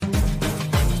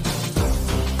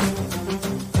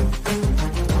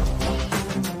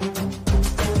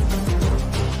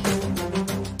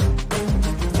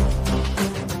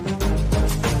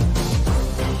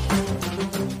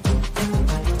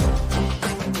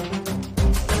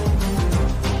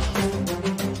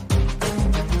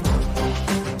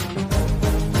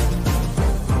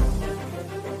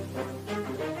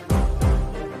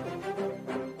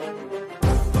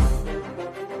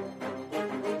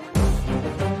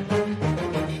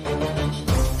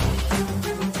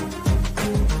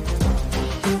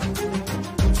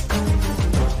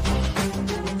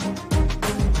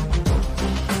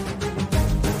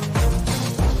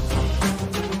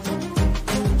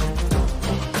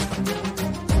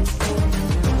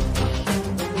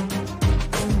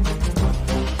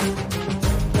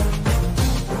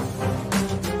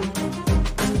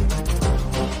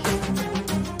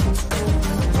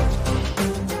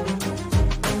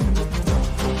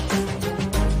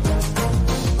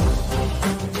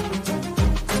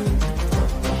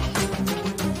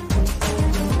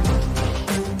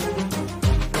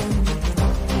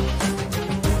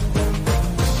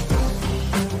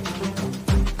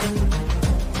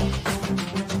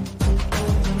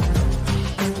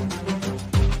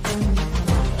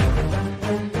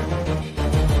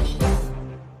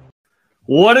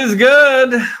What is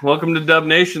good? Welcome to Dub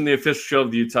Nation, the official show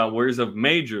of the Utah Warriors of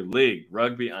Major League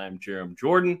Rugby. I'm Jeremy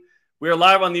Jordan. We are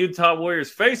live on the Utah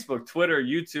Warriors Facebook, Twitter,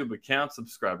 YouTube account.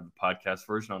 Subscribe to the podcast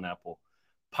version on Apple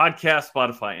Podcast,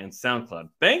 Spotify, and SoundCloud.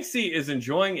 Banksy is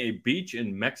enjoying a beach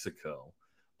in Mexico,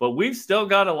 but we've still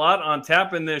got a lot on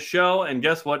tap in this show. And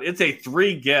guess what? It's a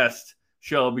 3-guest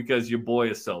show because your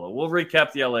boy is solo. We'll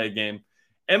recap the LA game,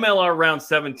 MLR Round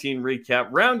 17 recap,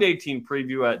 Round 18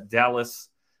 preview at Dallas.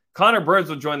 Connor Burns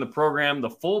will join the program, the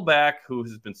fullback who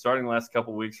has been starting the last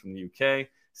couple of weeks from the UK.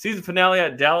 Season finale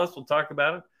at Dallas, we'll talk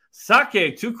about it.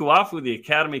 Sake Tukuafu, the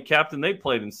academy captain, they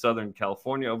played in Southern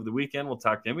California over the weekend. We'll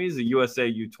talk to him. He's a USA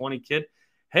U20 kid.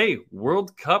 Hey,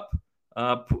 World Cup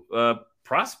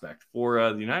prospect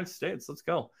for the United States. Let's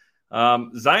go.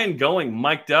 Zion Going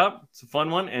mic'd up. It's a fun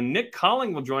one. And Nick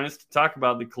Colling will join us to talk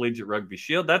about the Collegiate Rugby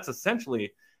Shield. That's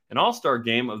essentially an all-star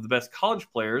game of the best college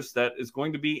players that is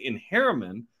going to be in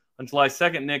Harriman on July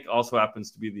 2nd. Nick also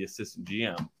happens to be the assistant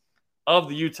GM of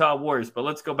the Utah Warriors. But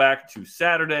let's go back to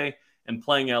Saturday and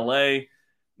playing LA.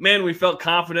 Man, we felt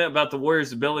confident about the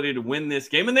Warriors' ability to win this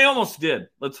game, and they almost did.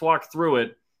 Let's walk through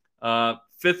it.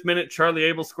 5th minute, Charlie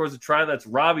Abel scores a try. That's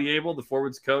Robbie Abel, the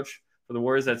forwards coach for the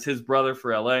Warriors. That's his brother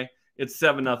for LA. It's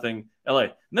 7-0 LA.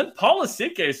 And then Paul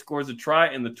Asike scores a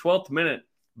try in the 12th minute.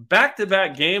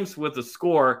 Back-to-back games with a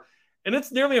score, and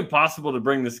it's nearly impossible to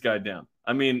bring this guy down.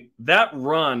 I mean, that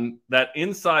run, that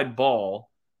inside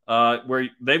ball, where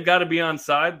they've got to be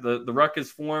onside, the ruck is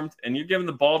formed, and you're giving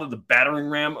the ball to the battering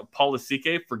ram of Paul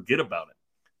Asike, forget about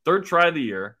it. 3rd try of the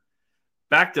year,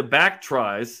 back-to-back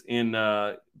tries in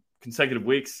consecutive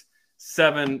weeks,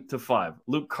 7-5.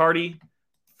 Luke Carty,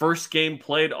 first game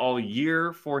played all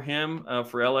year for him,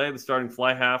 for LA, the starting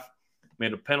fly half,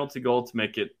 made a penalty goal to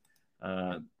make it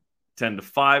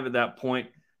 10-5 at that point.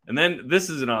 And then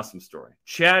this is an awesome story.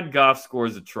 Chad Goff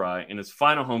scores a try in his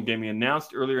final home game. He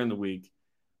announced earlier in the week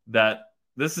that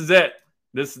this is it.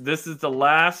 This is the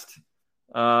last.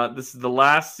 This is the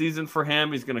last season for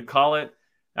him. He's going to call it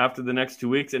after the next 2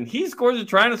 weeks, and he scores a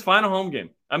try in his final home game.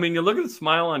 I mean, you look at the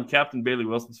smile on Captain Bailey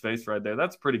Wilson's face right there.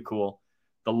 That's pretty cool.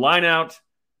 The line out,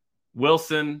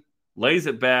 Wilson lays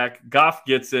it back. Goff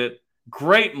gets it.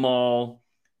 Great maul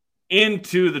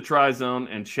into the try zone,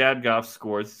 and Chad Goff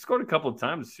scores. He scored a couple of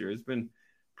times this year. He's been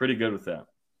pretty good with that.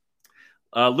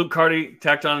 Luke Carty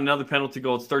tacked on another penalty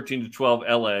goal. It's 13-12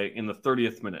 LA in the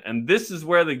 30th minute. And this is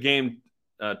where the game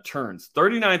turns.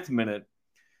 39th minute.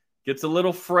 Gets a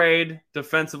little frayed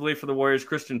defensively for the Warriors.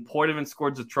 Christian Poidevin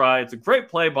scores a try. It's a great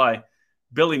play by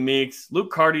Billy Meeks.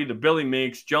 Luke Carty to Billy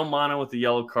Meeks. Joe Mano with the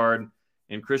yellow card.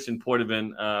 And Christian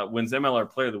Poidevin wins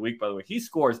MLR Player of the Week, by the way. He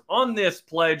scores on this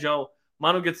play, Joe.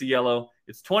 Mano gets a yellow.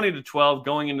 It's 20-12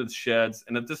 going into the sheds.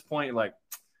 And at this point, you're like,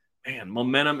 man,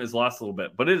 momentum is lost a little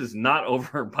bit. But it is not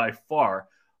over by far.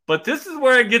 But this is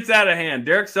where it gets out of hand.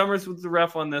 Derek Summers was the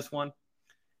ref on this one.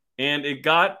 And it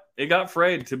got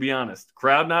frayed, to be honest.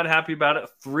 Crowd not happy about it.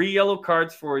 3 yellow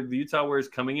cards for the Utah Warriors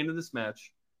coming into this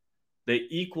match. They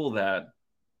equal that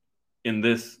in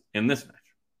this match.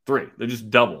 3. They just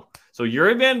double. So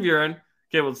Yuri Van Vuren.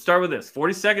 Okay, well, let's start with this.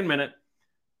 42nd minute.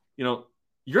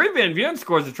 Yuri Van Vuren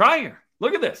scores a try here.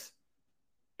 Look at this.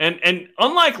 And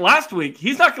unlike last week,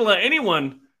 he's not going to let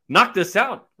anyone knock this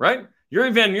out, right?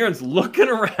 Yuri Van Vuren's looking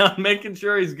around, making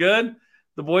sure he's good.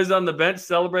 The boys on the bench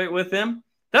celebrate with him.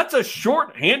 That's a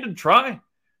short-handed try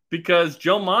because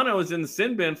Joe Mano is in the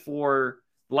sin bin for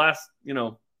the last,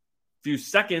 few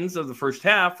seconds of the first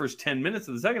half, first 10 minutes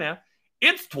of the second half.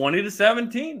 It's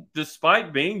 20-17,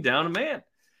 despite being down a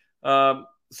man.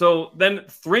 So then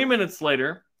 3 minutes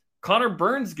later, Connor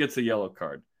Burns gets a yellow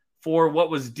card for what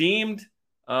was deemed,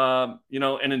 an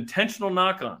intentional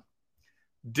knock-on.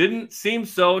 Didn't seem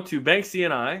so to Banksy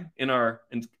and I, in our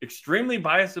extremely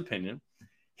biased opinion.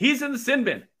 He's in the sin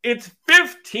bin. It's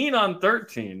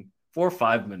 15-13 for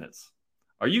 5 minutes.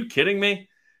 Are you kidding me?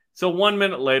 So 1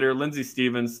 minute later, Lindsey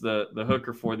Stevens, the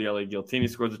hooker for the LA Giltini,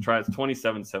 scores a try. It's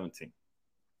 27-17.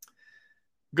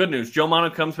 Good news. Joe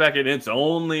Mano comes back in. It's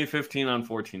only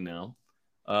 15-14 now.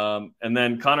 And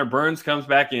then Connor Burns comes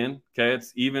back in. Okay,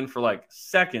 it's even for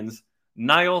seconds.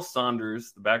 Niall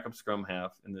Saunders, the backup scrum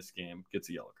half in this game, gets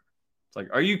a yellow card. It's like,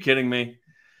 are you kidding me?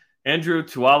 Andrew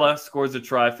Tuala scores a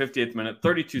try, 58th minute,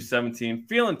 32-17.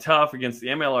 Feeling tough against the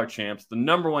MLR champs, the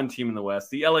number 1 team in the West,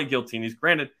 the LA Giltinis.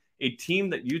 Granted, a team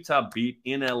that Utah beat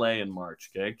in LA in March.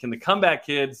 Okay, can the comeback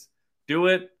kids do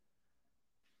it?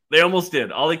 They almost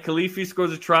did. Ali Khalifi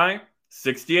scores a try,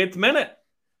 68th minute.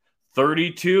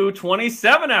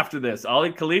 32-27 after this.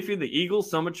 Ali Khalifi, the Eagles,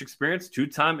 so much experience,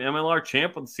 2-time MLR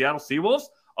champ with the Seattle Seawolves.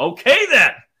 Okay,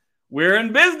 then. We're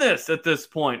in business at this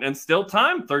point, and still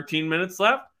time. 13 minutes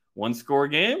left. 1-score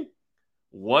game.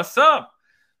 What's up?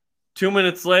 2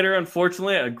 minutes later,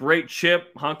 unfortunately, a great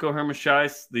chip. Hanko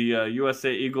Hermashais, the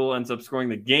USA Eagle, ends up scoring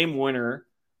the game winner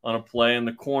on a play in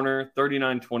the corner,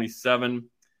 39-27.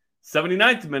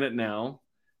 79th minute now.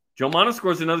 Joe Mano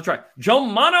scores another try. Joe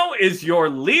Mano is your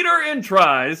leader in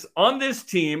tries on this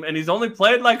team, and he's only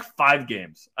played like 5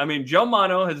 games. I mean, Joe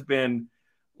Mano has been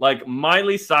like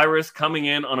Miley Cyrus coming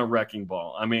in on a wrecking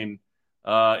ball. I mean,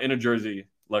 in a jersey,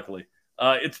 luckily.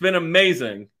 It's been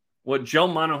amazing what Joe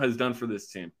Mano has done for this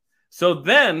team. So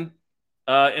then,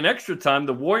 in extra time,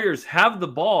 the Warriors have the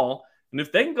ball, and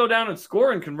if they can go down and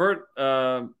score and convert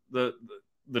the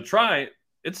try,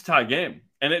 it's a tie game.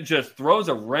 And it just throws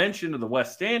a wrench into the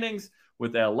West standings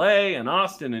with LA and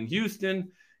Austin and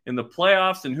Houston in the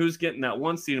playoffs and who's getting that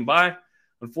 1 seed and bye.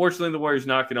 Unfortunately, the Warriors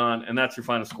knock it on, and that's your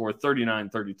final score,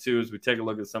 39-32, as we take a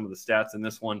look at some of the stats in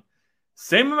this one.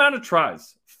 Same amount of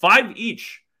tries, 5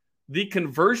 each. The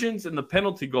conversions and the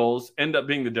penalty goals end up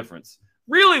being the difference.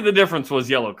 Really, the difference was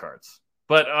yellow cards.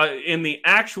 But in the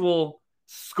actual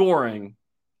scoring,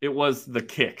 it was the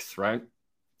kicks, right?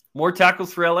 More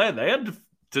tackles for LA. They had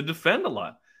to defend a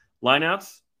lot.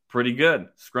 Lineouts, pretty good.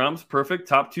 Scrums, perfect.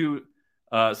 Top 2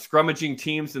 scrummaging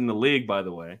teams in the league, by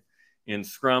the way, in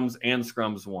scrums and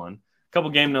scrums won. A couple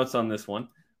game notes on this one.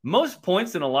 Most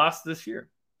points in a loss this year.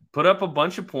 Put up a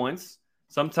bunch of points.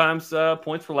 Sometimes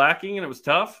points were lacking and it was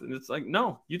tough. And it's like,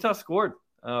 no, Utah scored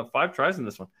 5 tries in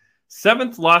this one.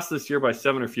 7th loss this year by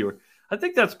 7 or fewer. I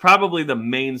think that's probably the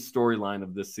main storyline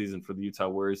of this season for the Utah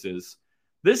Warriors is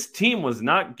this team was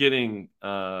not getting,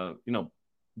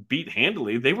 beat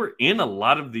handily. They were in a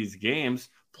lot of these games.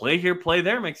 Play here, play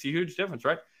there makes a huge difference,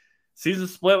 right? Season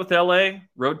split with LA.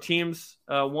 Road teams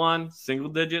won single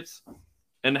digits.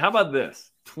 And how about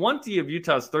this? 20 of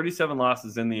Utah's 37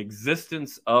 losses in the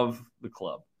existence of the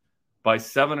club by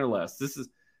 7 or less. This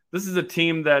is a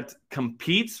team that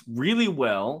competes really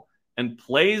well and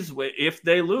plays. If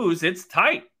they lose, it's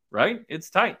tight, right? It's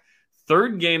tight.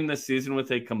 3rd game this season with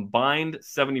a combined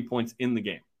 70 points in the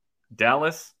game.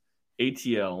 Dallas,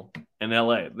 ATL, and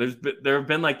LA. There have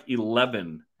been like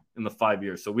 11 in the 5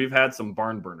 years. So we've had some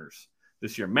barn burners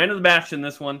this year. Man of the match in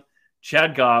this one,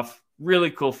 Chad Goff.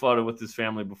 Really cool photo with his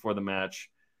family before the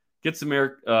match. Get some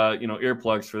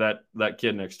earplugs for that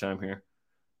kid next time here.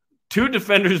 2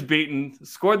 defenders beaten,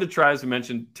 scored the tries I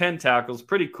mentioned, 10 tackles,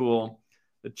 pretty cool.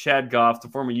 The Chad Goff, the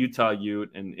former Utah Ute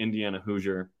and Indiana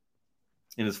Hoosier,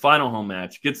 in his final home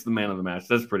match, gets the man of the match.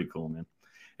 That's pretty cool, man.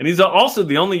 And he's also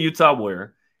the only Utah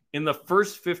Warrior in the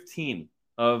first 15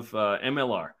 of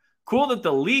MLR. Cool that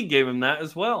the league gave him that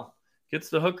as well. Gets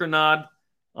the hooker nod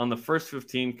on the first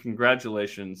 15.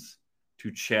 Congratulations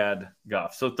to Chad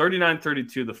Goff. So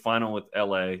 39-32, the final with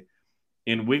LA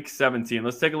in week 17.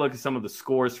 Let's take a look at some of the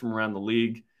scores from around the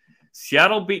league.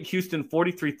 Seattle beat Houston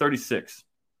 43-36.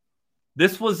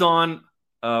 This was on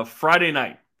Friday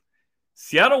night.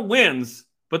 Seattle wins,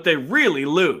 but they really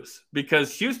lose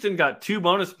because Houston got 2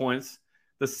 bonus points,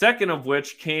 the second of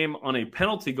which came on a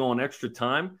penalty goal in extra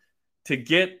time to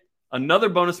get another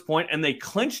bonus point, and they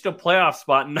clinched a playoff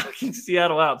spot, knocking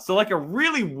Seattle out. So like a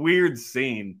really weird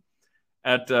scene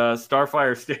at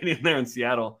Starfire Stadium there in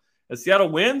Seattle. As Seattle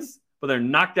wins, but they're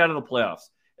knocked out of the playoffs.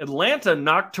 Atlanta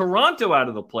knocked Toronto out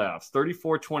of the playoffs,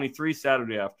 34-23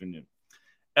 Saturday afternoon.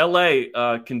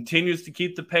 LA continues to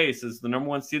keep the pace as the number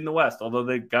 1 seed in the West, although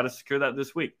they've got to secure that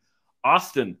this week.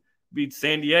 Austin beat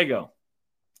San Diego,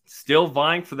 still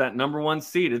vying for that number 1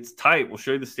 seed. It's tight. We'll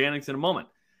show you the standings in a moment.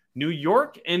 New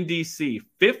York and DC,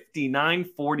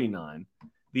 59-49,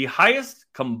 the highest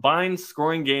combined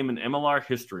scoring game in MLR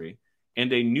history,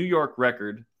 and a New York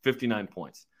record, 59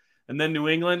 points. And then New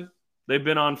England, they've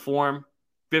been on form,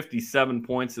 57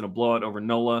 points in a blowout over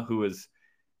NOLA, who is,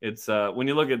 when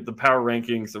you look at the power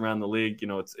rankings around the league,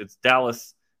 it's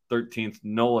Dallas 13th,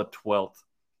 NOLA 12th,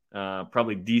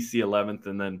 probably DC 11th,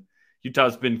 and then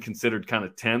Utah's been considered kind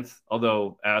of 10th,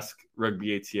 although ask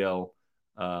Rugby ATL,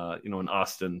 in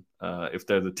Austin, if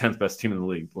they're the 10th best team in the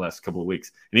league the last couple of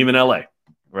weeks, and even LA,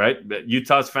 right? But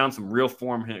Utah's found some real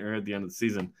form here at the end of the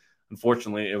season.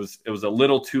 Unfortunately, it was a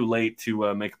little too late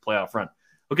to make a playoff run.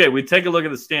 Okay, we take a look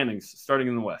at the standings starting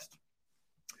in the West.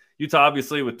 Utah,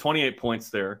 obviously, with 28 points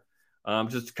there.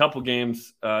 Just a couple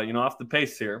games, off the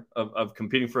pace here of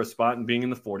competing for a spot and being in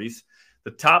the 40s.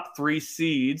 The top 3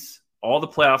 seeds, all the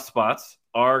playoff spots,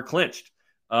 are clinched.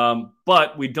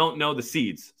 But we don't know the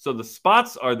seeds. So the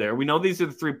spots are there. We know these are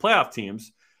the 3 playoff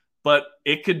teams, but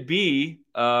it could be,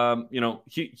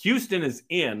 Houston is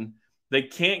in. They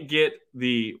can't get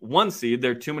the 1 seed.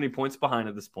 They're too many points behind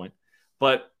at this point.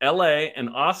 But LA and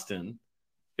Austin,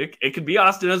 it could be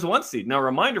Austin as 1 seed. Now, a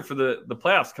reminder for the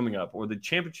playoffs coming up, or the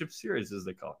championship series, as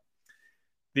they call it.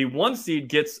 The 1 seed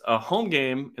gets a home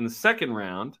game in the second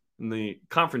round in the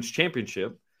conference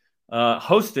championship,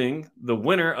 hosting the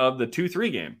winner of the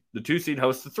 2-3 game. The 2 seed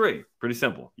hosts the 3. Pretty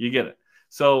simple. You get it.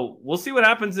 So we'll see what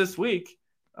happens this week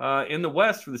in the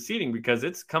West for the seeding, because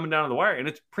it's coming down to the wire, and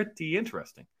it's pretty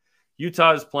interesting.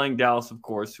 Utah is playing Dallas, of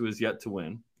course, who is yet to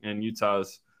win, and Utah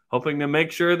is hoping to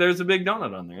make sure there's a big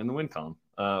donut on there in the win column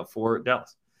for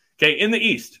Dallas. Okay, in the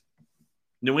East,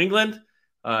 New England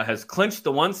has clinched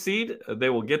the 1 seed. They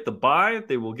will get the bye.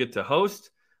 They will get to host.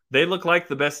 They look like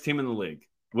the best team in the league.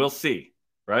 We'll see,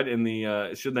 right? In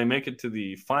the should they make it to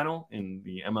the final in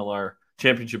the MLR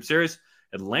Championship Series,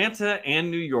 Atlanta and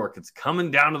New York. It's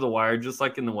coming down to the wire, just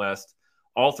like in the West.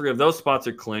 All 3 of those spots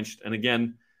are clinched, and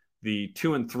again, the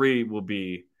 2 and 3 will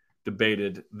be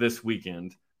debated this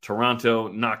weekend. Toronto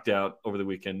knocked out over the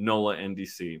weekend. NOLA and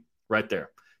DC right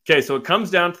there. Okay, so it comes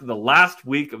down to the last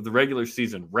week of the regular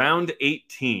season, round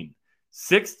 18.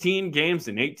 16 games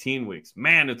in 18 weeks.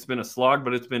 Man, it's been a slog,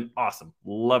 but it's been awesome.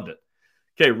 Loved it.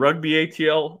 Okay, Rugby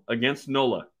ATL against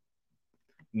NOLA.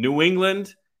 New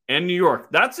England and New York.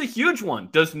 That's a huge one.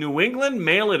 Does New England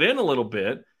mail it in a little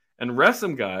bit and rest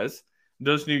some guys?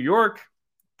 Does New York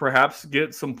perhaps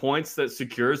get some points that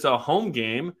secures a home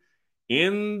game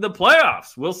in the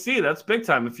playoffs? We'll see. That's big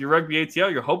time. If you're Rugby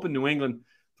ATL, you're hoping New England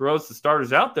throws the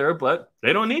starters out there, but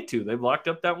they don't need to. They've locked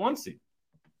up that 1 seed.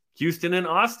 Houston and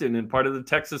Austin in part of the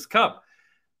Texas Cup.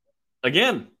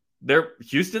 Again,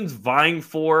 Houston's vying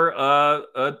for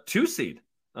a 2 seed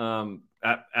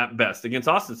at best against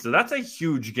Austin. So that's a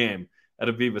huge game at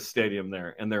Aviva Stadium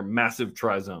there and their massive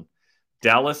tri-zone.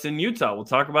 Dallas and Utah. We'll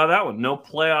talk about that one. No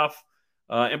playoff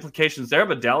implications there,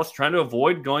 but Dallas trying to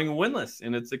avoid going winless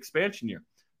in its expansion year.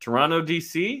 Toronto,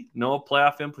 DC, no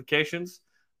playoff implications,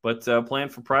 but playing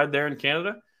for pride there in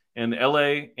Canada. And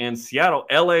LA and Seattle.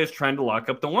 LA is trying to lock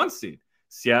up the 1 seed.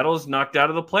 Seattle is knocked out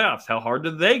of the playoffs. How hard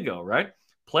do they go, right?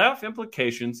 Playoff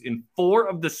implications in 4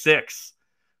 of the 6.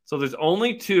 So there's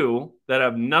only 2 that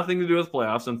have nothing to do with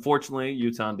playoffs. Unfortunately,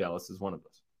 Utah and Dallas is one of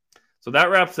those. So that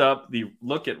wraps up the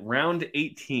look at round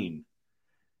 18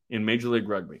 in Major League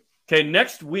Rugby. Okay,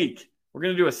 next week, we're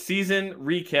going to do a season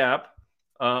recap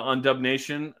on Dub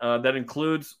Nation that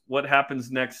includes what happens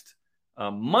next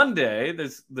Monday.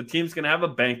 The team's going to have a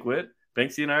banquet.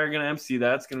 Banksy and I are going to MC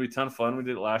that. It's going to be a ton of fun. We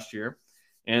did it last year.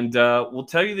 And we'll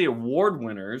tell you the award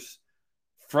winners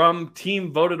from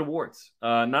team voted awards,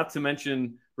 not to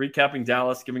mention recapping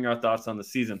Dallas, giving our thoughts on the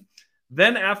season.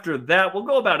 Then after that, we'll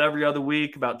go about every other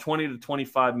week, about 20 to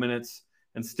 25 minutes,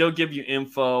 and still give you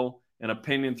info and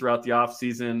opinion throughout the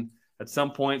offseason. At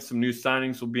some point, some new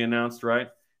signings will be announced, right?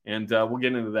 And we'll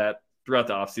get into that throughout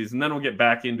the offseason. Then we'll get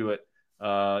back into it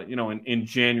in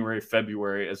January,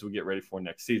 February, as we get ready for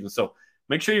next season. So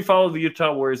make sure you follow the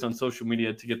Utah Warriors on social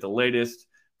media to get the latest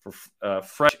for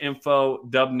fresh info,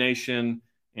 Dub Nation,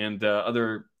 and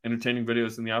other entertaining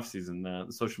videos in the offseason.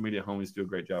 The social media homies do a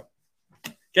great job.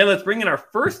 Okay, let's bring in our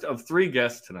first of 3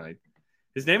 guests tonight.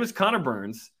 His name is Connor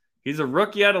Burns. He's a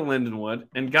rookie out of Lindenwood,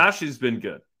 and gosh, he's been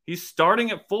good. He's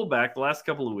starting at fullback the last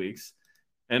couple of weeks,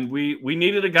 and we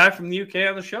needed a guy from the UK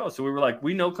on the show, so we were like,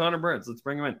 we know Connor Burns. Let's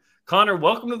bring him in. Connor,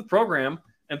 welcome to the program,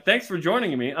 and thanks for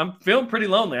joining me. I'm feeling pretty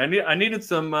lonely. I needed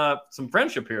some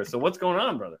friendship here. So what's going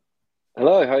on, brother?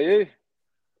 Hello, how are you?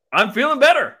 I'm feeling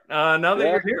better now that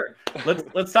you're here.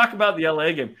 Let's talk about the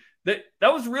LA game. That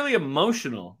was really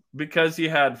emotional because you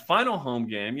had final home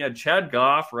game. You had Chad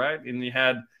Goff, right? And you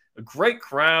had a great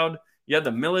crowd. You had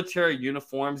the military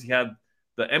uniforms. You had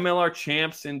the MLR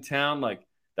champs in town. Like,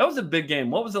 that was a big game.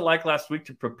 What was it like last week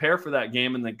to prepare for that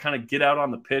game and then kind of get out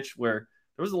on the pitch where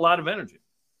there was a lot of energy?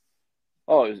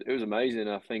 Oh, it was amazing.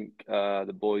 I think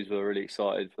the boys were really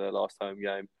excited for their last home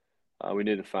game. We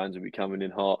knew the fans would be coming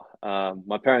in hot.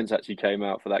 My parents actually came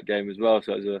out for that game as well,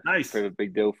 so it was nice. Pretty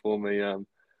big deal for me.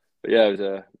 But yeah, it was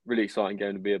a really exciting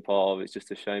game to be a part of. It's just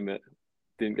a shame it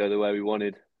didn't go the way we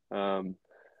wanted. But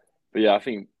yeah, I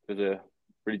think it was a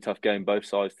really tough game, both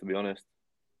sides, to be honest.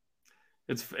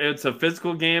 It's a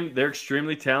physical game. They're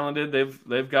extremely talented.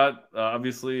 They've got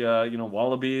obviously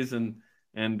Wallabies and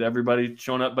everybody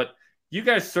showing up, but you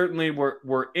guys certainly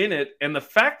were in it. And the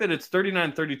fact that it's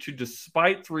 39-32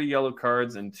 despite 3 yellow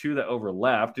cards and 2 that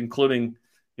overlapped, including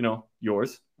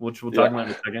yours, which we'll talk about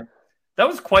in a second. That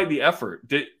was quite the effort.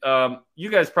 You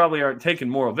guys probably aren't taking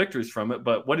moral victories from it,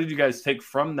 but what did you guys take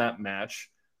from that match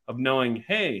of knowing,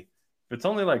 hey, if it's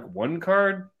only like 1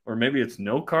 card or maybe it's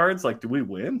no cards, like, do we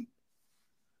win?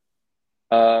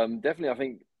 Definitely, I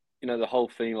think the whole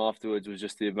theme afterwards was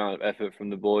just the amount of effort from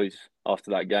the boys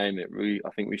after that game. I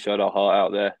think we showed our heart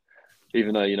out there,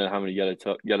 even though how many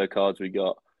yellow cards we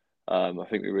got. I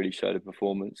think we really showed a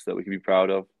performance that we can be proud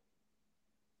of.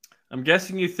 I'm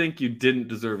guessing you think you didn't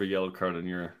deserve a yellow card on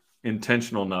your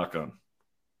intentional knock on.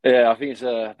 Yeah, I think it's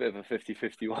a bit of a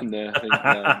 50-50 one there. I think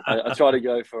I try to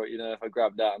go for it. If I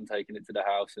grab that, I'm taking it to the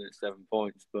house and it's 7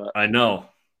 points. But I know.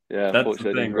 yeah, That's the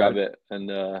unfortunately, I thing, didn't grab right? it.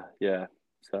 And yeah,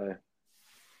 so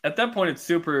At that point, it's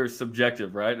super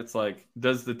subjective, right? It's like,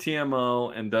 does the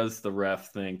TMO and does the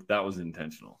ref think that was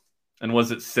intentional? And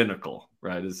was it cynical,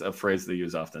 right? Is a phrase they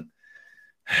use often.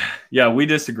 Yeah, we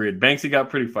disagreed. Banksy got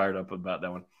pretty fired up about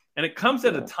that one. And it comes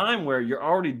at a yeah, time where you're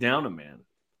already down a man.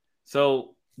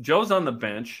 So Joe's on the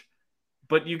bench,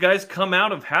 but you guys come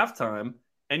out of halftime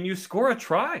and you score a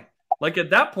try. Like at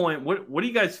that point, what are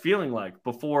you guys feeling like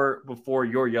before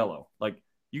your yellow? Like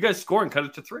you guys score and cut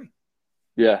it to 3.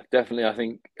 yeah, definitely. I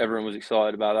think everyone was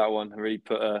excited about that one. It really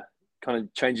put a kind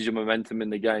of changes your momentum in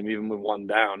the game, even with one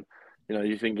down.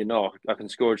 You're thinking, oh, I can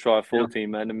score a try of Yeah. 14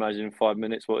 men. Imagine in 5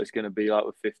 minutes what it's going to be like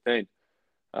with 15.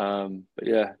 But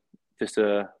yeah, just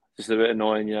a bit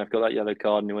annoying. I've got that yellow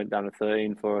card and he went down to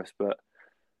 13 for us. But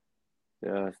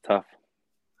yeah, it's tough.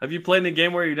 Have you played in a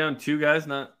game where you're down 2 guys,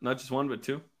 not just 1 but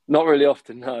 2? Not really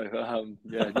often, no.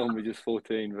 Yeah, normally just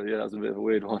 14. But yeah, that was a bit of a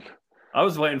weird one. I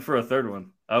was waiting for a third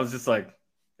one. I was just like,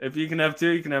 if you can have 2,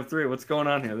 you can have 3. What's going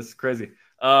on here? This is crazy.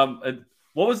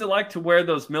 What was it like to wear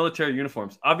those military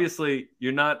uniforms? Obviously,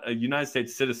 you're not a United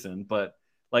States citizen, but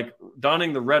like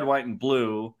donning the red, white, and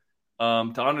blue to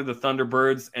honor the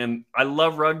Thunderbirds. And I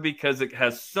love rugby because it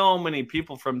has so many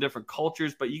people from different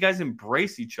cultures, but you guys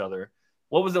embrace each other.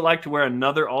 What was it like to wear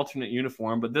another alternate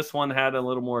uniform, but this one had a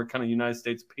little more kind of United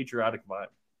States patriotic vibe?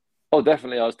 Oh,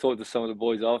 definitely. I was talking to some of the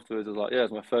boys afterwards. I was like, yeah,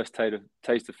 it's my first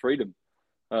taste of freedom.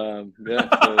 Yeah,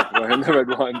 so wearing the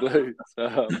red, white, and blue.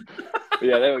 So, but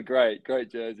yeah, they were great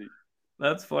jersey.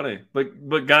 That's funny.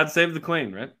 But God save the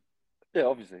Queen, right? Yeah,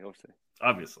 obviously.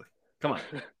 Obviously. Come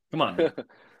on, man.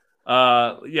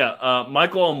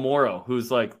 Michael Almoro, who's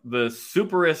like the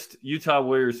superest Utah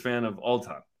Warriors fan of all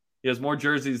time. He has more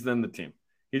jerseys than the team.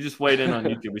 He just weighed in on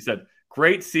YouTube. He said,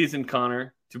 "Great season,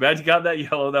 Connor. Too bad you got that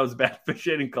yellow. That was a bad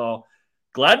officiating call.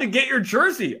 Glad to get your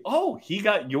jersey." Oh, he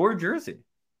got your jersey.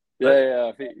 Yeah.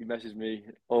 I think he messaged me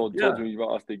or Yeah. talked to me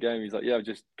right after the game. He's like, "Yeah, I've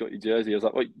just got your jersey." I was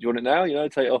like, "Wait, you want it now?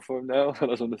 Take it off for him now." And I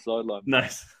was on the sideline.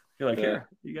 Nice. You're like, Yeah, here,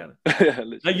 you got it. yeah,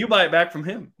 Now you buy it back from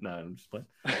him. No, I'm just playing.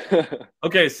 literally.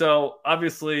 Okay, so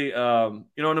obviously, an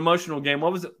emotional game.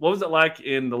 What was it like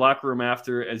in the locker room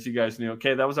after, as you guys knew?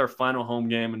 Okay, that was our final home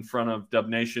game in front of Dub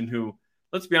Nation. Who,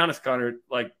 let's be honest, Connor,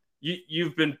 like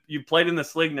you've played in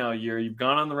this league now a year. You've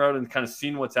gone on the road and kind of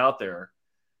seen what's out there.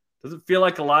 Does it feel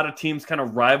like a lot of teams kind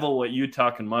of rival what Utah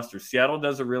can muster? Seattle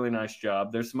does a really nice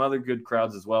job. There's some other good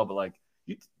crowds as well, but like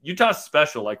Utah's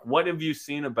special. Like, what have you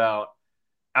seen about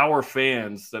our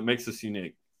fans that makes us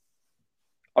unique?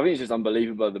 I think it's just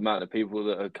unbelievable the amount of people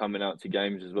that are coming out to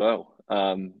games as well.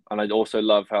 And I also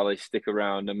love how they stick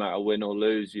around no matter win or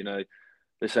lose. They're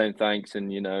saying thanks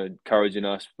and encouraging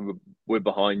us. We're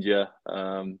behind you.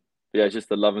 Yeah, it's just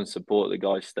the love and support. The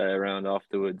guys stay around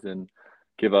afterwards and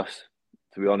give us.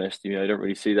 To be honest, you don't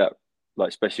really see that, like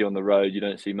especially on the road. You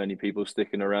don't see many people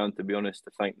sticking around. To be honest,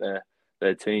 to thank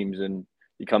their teams. And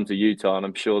you come to Utah, and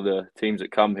I'm sure the teams that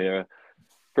come here are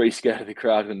pretty scared of the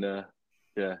crowd. And yeah,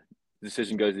 the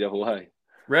decision goes the other way.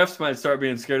 Refs might start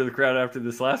being scared of the crowd after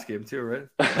this last game too, right?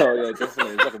 Oh yeah,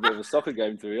 definitely. It's like a bit of a soccer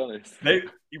game, to be honest.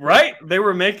 They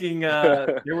were making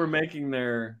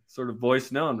their sort of voice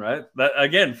known, right? That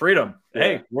again, freedom. Yeah.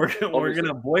 Hey, we're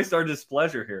gonna voice our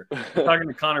displeasure here. We're talking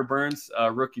to Connor Burns,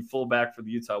 rookie fullback for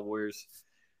the Utah Warriors.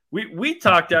 We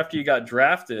talked after you got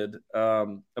drafted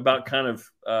about kind of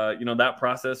that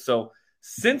process. So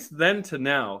since then to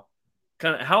now,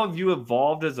 kind of how have you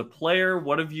evolved as a player?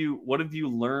 What have you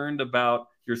learned about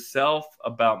yourself,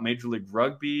 about Major League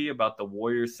Rugby, about the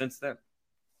Warriors since then?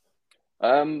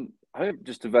 I think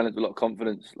just developed a lot of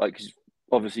confidence. Like,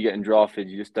 obviously getting drafted,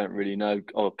 you just don't really know,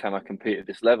 can I compete at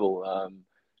this level?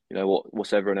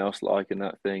 What's everyone else like and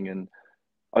that thing. And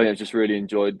I think I've just really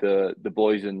enjoyed the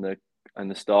boys and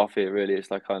the staff here. Really, it's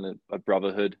like kind of a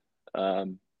brotherhood.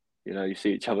 You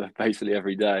see each other basically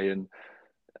every day,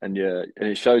 and yeah, and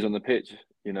it shows on the pitch.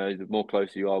 The more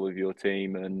closer you are with your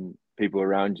team and people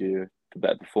around you, the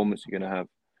better performance you're going to have.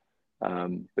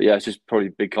 But yeah, it's just probably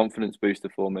a big confidence booster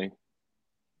for me.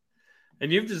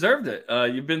 And you've deserved it.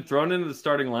 You've been thrown into the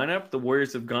starting lineup. The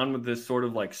Warriors have gone with this sort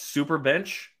of like super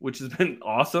bench, which has been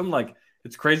awesome. Like,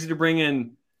 it's crazy to bring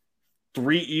in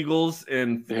 3 Eagles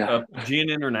and Fijian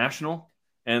International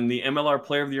and the MLR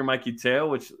Player of the Year, Mikey Teo,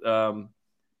 which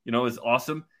is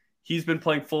awesome. He's been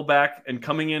playing fullback and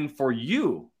coming in for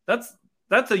you. That's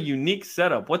a unique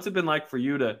setup. What's it been like for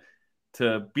you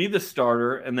to be the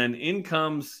starter, and then in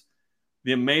comes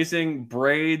the amazing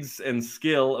braids and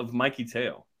skill of Mikey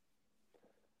Teo.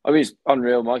 I mean, it's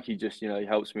unreal. Mikey just, he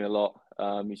helps me a lot.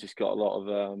 He's just got a lot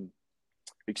of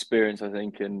experience, I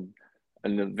think, and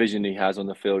the vision he has on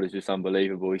the field is just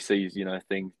unbelievable. He sees,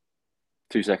 things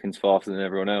 2 seconds faster than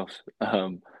everyone else.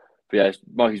 But yeah,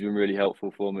 Mikey's been really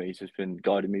helpful for me. He's just been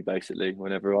guiding me basically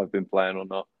whenever I've been playing or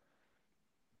not.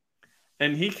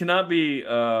 And he cannot be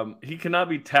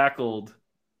tackled.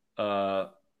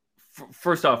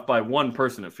 First off, by one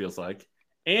person, it feels like,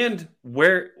 and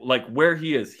where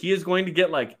he is going to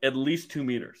get like at least 2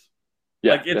 meters.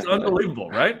 Yeah, it's definitely unbelievable,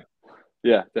 right?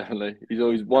 Yeah, definitely. He's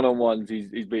always one-on-ones.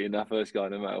 He's beating that first guy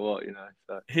no matter what,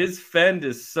 So. His fend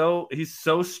is he's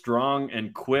so strong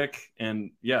and quick, and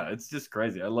yeah, it's just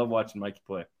crazy. I love watching Mikey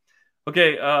play.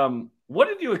 Okay, what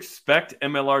did you expect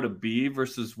MLR to be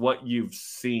versus what you've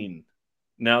seen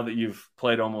now that you've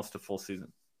played almost a full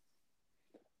season?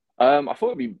 I thought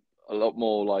it'd be a lot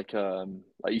more like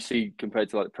you see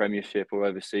compared to like the Premiership or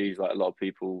overseas. Like a lot of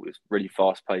people, it's a really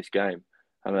fast-paced game,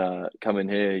 and coming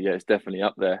here, yeah, it's definitely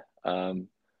up there.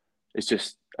 It's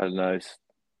just, I don't know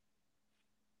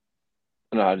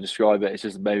how to describe it. It's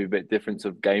just maybe a bit difference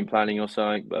of game planning or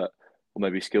something, or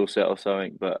maybe skill set or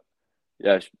something. But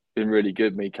yeah, it's been really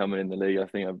good me coming in the league. I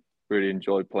think I've really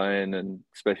enjoyed playing, and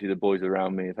especially the boys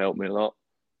around me have helped me a lot.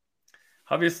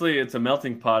 Obviously, it's a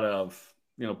melting pot of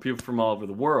people from all over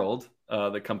the world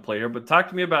that come play here. But talk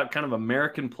to me about kind of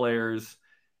American players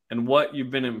and what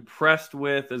you've been impressed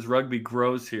with as rugby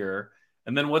grows here.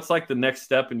 And then what's like the next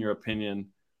step, in your opinion,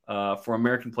 for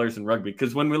American players in rugby?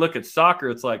 Because when we look at soccer,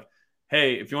 it's like,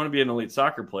 hey, if you want to be an elite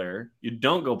soccer player, you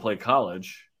don't go play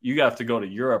college. You have to go to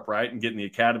Europe, right, and get in the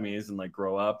academies and like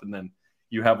grow up. And then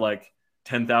you have like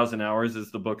 10,000 hours,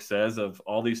 as the book says, of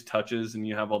all these touches, and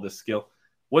you have all this skill.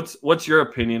 What's your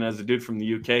opinion as a dude from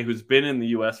the UK who's been in the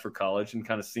US for college and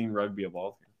kind of seen rugby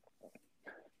evolve?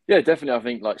 Yeah, definitely. I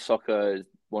think like soccer is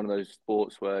one of those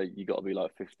sports where you got to be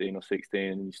like 15 or 16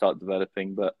 and you start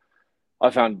developing. But I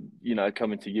found,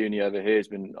 coming to uni over here has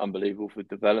been unbelievable for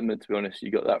development, to be honest.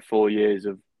 You got that 4 years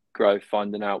of growth,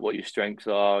 finding out what your strengths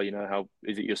are, how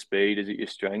is it your speed, is it your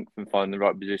strength, and finding the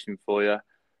right position for you.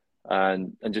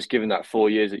 And just giving that 4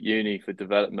 years at uni for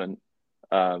development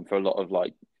for a lot of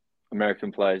like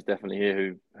American players definitely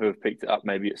here who have picked it up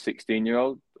maybe at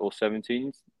 16-year-old or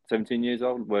 17 years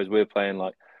old, whereas we're playing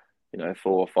like, 4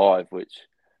 or 5, which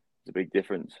is a big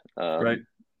difference. Right.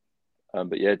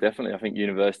 But yeah, definitely, I think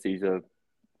universities are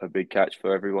a big catch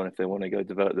for everyone if they want to go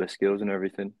develop their skills and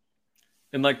everything.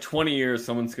 In like 20 years,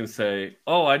 someone's going to say,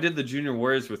 oh, I did the Junior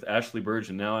Warriors with Ashley Burge,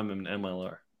 and now I'm in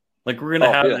MLR. Like we're going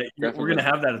to have that. Definitely. We're going to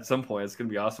have that at some point. It's going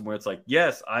to be awesome where it's like,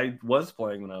 yes, I was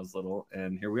playing when I was little,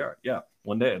 and here we are. Yeah,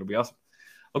 one day it'll be awesome.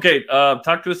 Okay,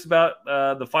 talk to us about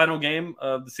the final game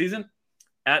of the season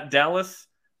at Dallas.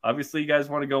 Obviously, you guys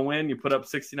want to go win. You put up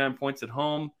 69 points at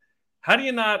home. How do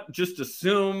you not just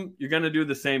assume you're going to do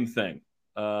the same thing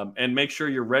and make sure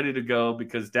you're ready to go?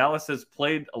 Because Dallas has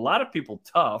played a lot of people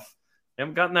tough. They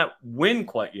haven't gotten that win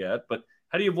quite yet. But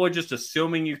how do you avoid just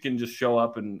assuming you can just show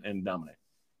up and dominate?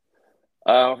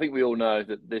 I think we all know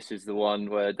that this is the one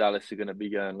where Dallas are going to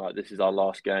be going like, this is our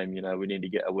last game. We need to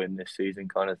get a win this season,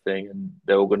 kind of thing. And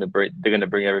they're all going to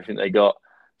bring everything they got.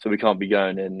 So we can't be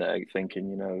going in there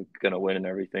thinking, going to win and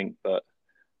everything. But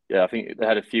yeah, I think they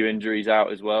had a few injuries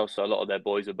out as well. So a lot of their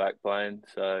boys are back playing.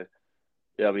 So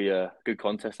yeah, it'll be a good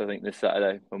contest, I think, this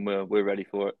Saturday, and we're ready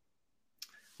for it.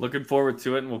 Looking forward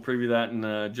to it, and we'll preview that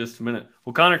in just a minute.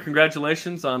 Well, Connor,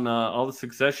 congratulations on all the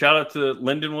success. Shout out to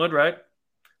Lindenwood, right?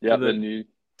 Yeah, to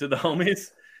the homies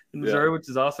in Missouri, which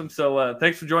is awesome. So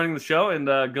thanks for joining the show, and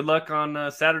good luck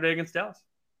on Saturday against Dallas.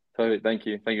 Perfect. Thank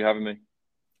you. Thank you for having me.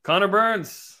 Connor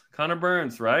Burns,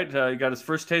 right? He got his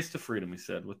first taste of freedom, he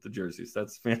said, with the jerseys.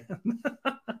 That's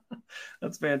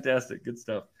fantastic. Good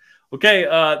stuff. Okay,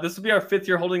 this will be our 5th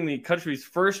year holding the country's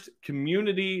first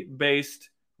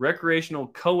community-based recreational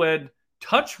co-ed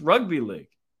touch rugby league.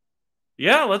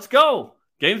 Yeah, let's go.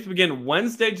 Games begin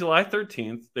Wednesday, July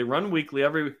 13th. They run weekly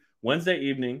every Wednesday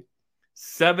evening,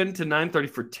 7 to 9:30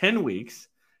 for 10 weeks.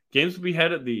 Games will be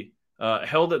held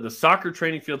at the soccer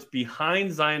training fields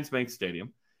behind Zions Bank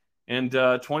Stadium. And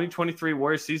 2023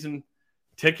 Warriors season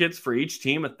tickets for each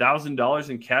team, $1,000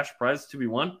 in cash prizes to be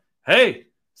won. Hey,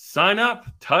 sign up,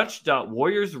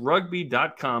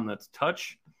 touch.warriorsrugby.com. That's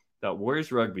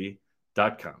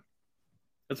touch.warriorsrugby.com.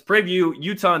 Let's preview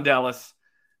Utah and Dallas,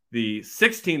 the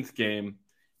 16th game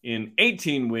in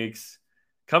 18 weeks,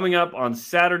 coming up on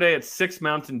Saturday at 6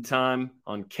 Mountain Time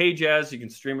on KJazz. You can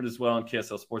stream it as well on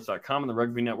KSLSports.com and the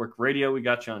Rugby Network Radio. We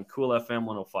got you on Cool FM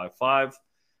 105.5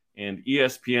 and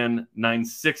ESPN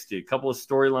 960. A couple of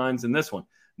storylines in this one.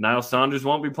 Niall Saunders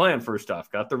won't be playing first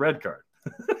off. Got the red card.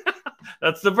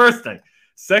 That's the first thing.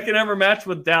 Second ever match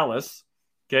with Dallas.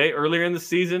 Okay, earlier in the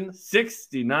season,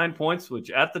 69 points,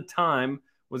 which at the time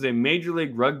was a Major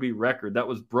League Rugby record. That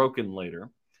was broken later.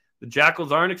 The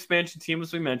Jackals are an expansion team,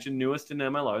 as we mentioned, newest in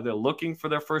MLR. They're looking for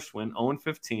their first win,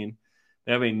 0-15.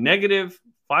 They have a negative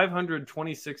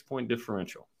 526-point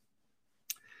differential.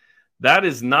 That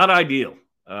is not ideal.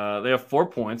 They have 4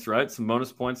 points, right? Some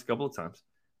bonus points a couple of times.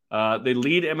 They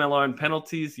lead MLR in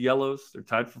penalties, yellows. They're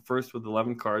tied for first with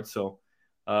 11 cards. So,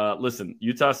 listen,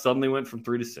 Utah suddenly went from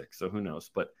 3 to 6, so who knows?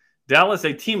 But Dallas,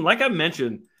 a team, like I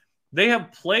mentioned, they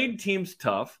have played teams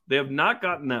tough. They have not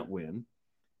gotten that win.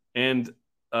 And,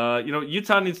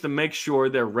 Utah needs to make sure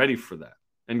they're ready for that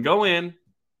and go in,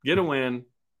 get a win,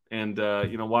 and,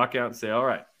 walk out and say, all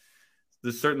right,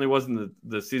 this certainly wasn't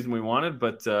the season we wanted,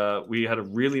 but we had a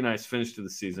really nice finish to the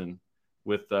season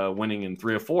with winning in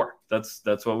 3 of 4.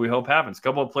 That's what we hope happens. A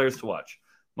couple of players to watch.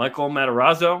 Michael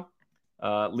Matarazzo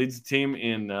leads the team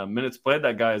in minutes played.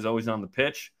 That guy is always on the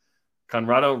pitch.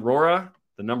 Conrado Rora,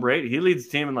 the number 8, he leads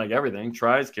the team in like everything.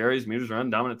 Tries, carries, meters run,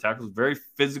 dominant tackles. Very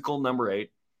physical number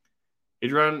 8.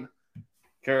 Adrian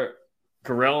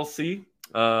Karelsi,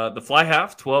 the fly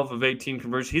half, 12 of 18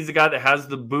 conversions. He's the guy that has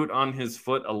the boot on his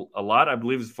foot a lot. I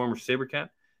believe he's a former Sabercat.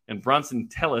 And Bronson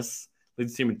Tellis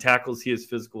leads the team in tackles. He is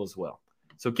physical as well.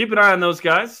 So keep an eye on those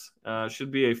guys.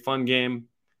 Should be a fun game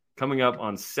coming up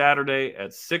on Saturday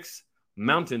at 6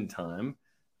 Mountain Time.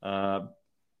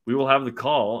 We will have the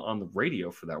call on the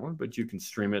radio for that one, but you can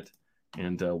stream it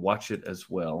and watch it as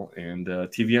well, and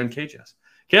TV on KJS.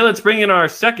 Okay, let's bring in our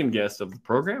second guest of the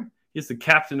program. He's the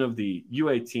captain of the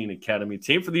U18 Academy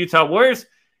team for the Utah Warriors.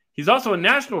 He's also a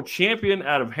national champion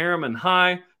out of Harriman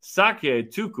High. Sake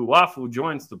Tukuafu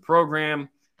joins the program,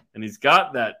 and he's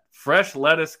got that fresh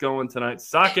lettuce going tonight.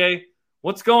 Sake,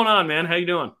 what's going on, man? How you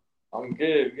doing? I'm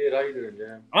good. How you doing,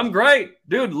 Jam? I'm great.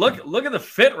 Dude, look at the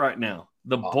fit right now.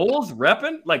 The Bulls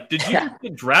repping? Like, did you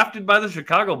get drafted by the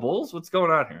Chicago Bulls? What's going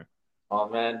on here? Oh,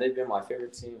 man, they've been my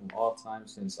favorite team all time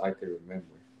since I could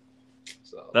remember.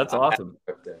 So that's awesome.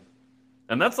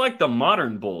 And that's like the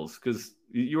modern Bulls, because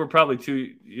you were probably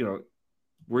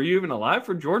were you even alive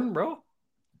for Jordan, bro?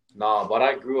 No, but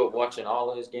I grew up watching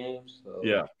all of his games. So.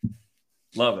 Yeah.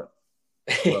 Love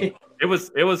it.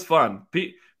 It was fun.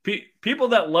 People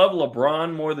that love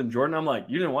LeBron more than Jordan, I'm like,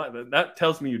 you didn't watch that.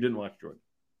 Tells me you didn't watch Jordan.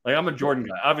 Like, I'm a Jordan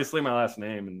guy. Obviously, my last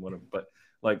name and whatever, but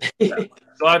like, yeah.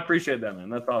 So I appreciate that, man.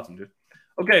 That's awesome, dude.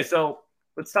 Okay, so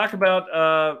let's talk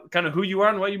about kind of who you are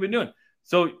and what you've been doing.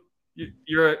 So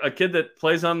you're a kid that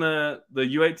plays on the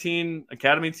U18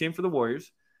 Academy team for the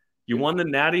Warriors. You won the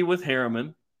Natty with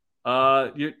Harriman.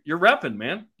 You're repping,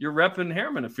 man. You're repping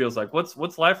Harriman, it feels like.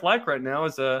 What's life like right now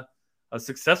as a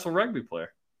successful rugby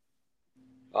player?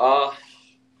 It's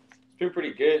been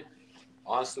pretty good,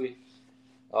 honestly.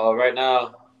 Right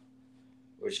now,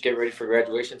 we're just getting ready for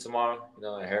graduation tomorrow,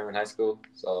 at Harriman High School.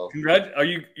 So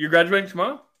you're graduating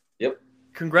tomorrow? Yep.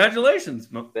 Congratulations.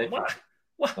 Thank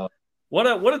you.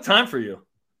 What a time for you.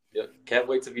 Yep. Can't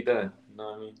wait to be done. You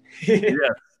know what I mean? Yeah.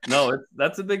 No,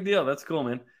 that's a big deal. That's cool,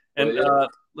 man. And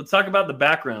let's talk about the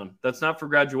background. That's not for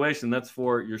graduation. That's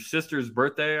for your sister's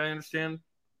birthday, I understand.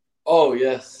 Oh,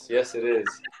 yes. Yes, it is.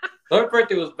 Her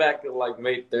birthday was back in like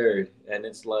May 3rd, and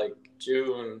it's like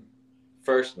June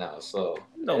 1st now, so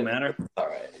don't matter. All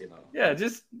right, Yeah,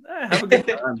 just have a good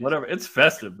time. Whatever. It's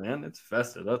festive, man. It's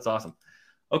festive. That's awesome.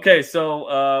 Okay,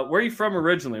 so where are you from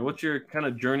originally? What's your kind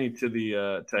of journey to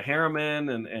the to Harriman,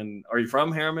 and are you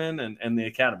from Harriman and the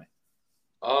academy?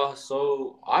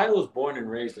 So I was born and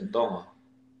raised in Tonga,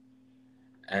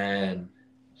 and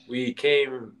we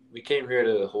came here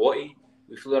to Hawaii.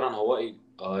 We flew out on Hawaii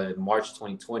in March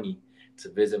 2020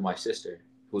 to visit my sister,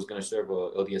 who was going to serve a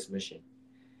LDS mission.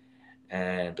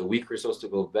 And the week we're supposed to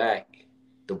go back,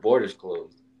 the borders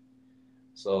closed.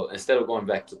 So instead of going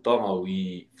back to Tonga,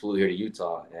 we flew here to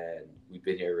Utah, and we've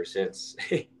been here ever since.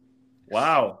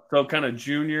 Wow. So kind of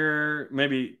junior,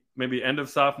 maybe end of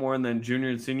sophomore, and then junior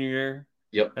and senior year.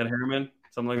 Yep. At Harriman,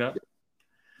 something like that. Yep.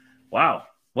 Wow.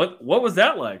 What was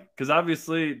that like? Because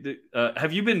obviously,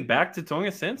 have you been back to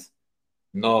Tonga since?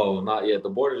 No, not yet. The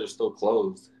borders are still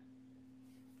closed.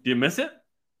 Do you miss it?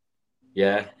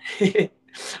 Yeah.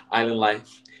 Island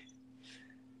life.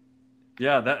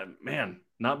 Yeah,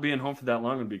 not being home for that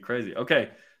long would be crazy. Okay,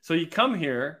 so you come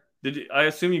here. I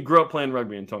assume you grew up playing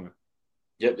rugby in Tonga?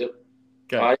 Yep.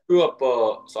 Okay. I grew up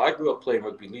playing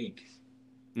rugby league.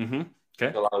 Mm-hmm.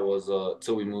 Okay.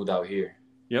 Till we moved out here.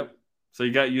 Yep. So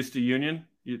you got used to Union?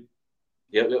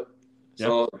 Yep.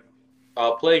 So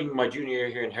playing my junior year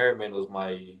here in Harriman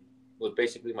was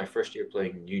basically my first year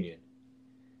playing in Union.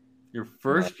 Your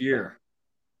first year?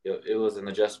 It was an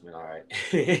adjustment, all right.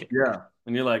 Yeah.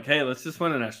 And you're like, hey, let's just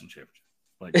win a national championship.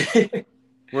 Like,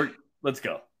 let's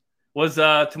go. Was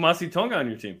Tomasi Tonga on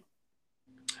your team?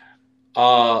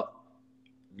 No.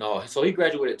 So he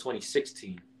graduated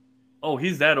 2016. Oh,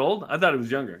 he's that old? I thought he was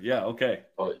younger. Yeah, okay.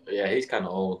 Oh, yeah, he's kind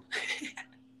of old.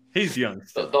 He's young.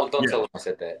 So don't tell him I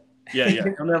said that. Yeah.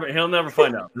 He'll never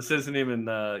find out. This isn't even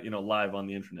live on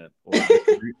the internet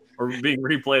or being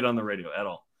replayed on the radio at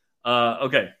all.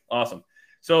 Okay, awesome.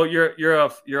 So you're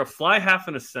a fly half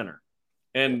and a center,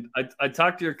 and I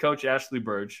talked to your coach Ashley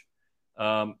Burge,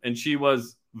 and she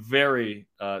was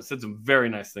said some very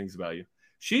nice things about you.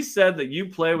 She said that you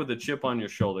play with a chip on your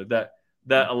shoulder.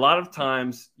 That a lot of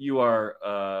times you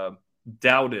are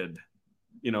doubted,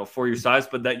 for your size,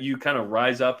 but that you kind of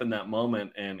rise up in that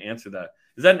moment and answer that.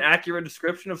 Is that an accurate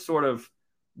description of sort of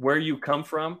where you come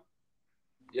from?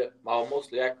 Yeah,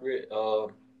 mostly accurate.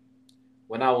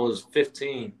 When I was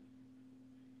 15,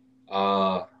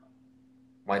 my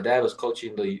dad was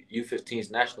coaching the U15's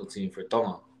national team for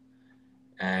Tonga,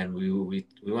 and we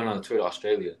went on a tour to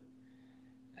Australia,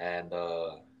 and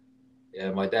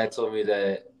my dad told me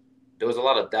that there was a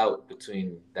lot of doubt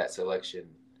between that selection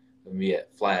of me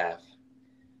at fly half.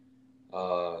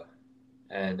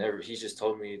 He just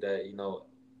told me that,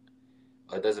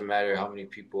 it doesn't matter how many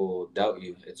people doubt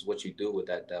you. It's what you do with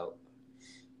that doubt.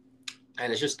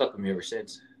 And it's just stuck with me ever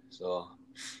since. So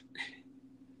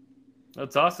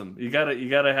that's awesome. You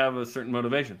gotta have a certain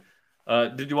motivation.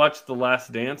 Did you watch The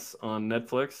Last Dance on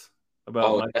Netflix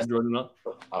about Michael Jordan?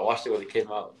 I watched it when it came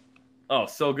out. Oh,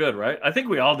 so good, right? I think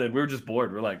we all did. We were just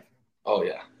bored. We're like, oh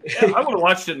yeah. I would have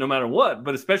watched it no matter what,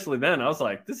 but especially then, I was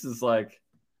like, this is like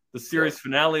the series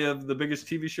finale of the biggest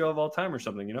TV show of all time or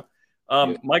something,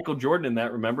 Michael Jordan in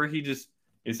that, remember, he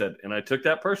said, and I took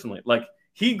that personally. Like,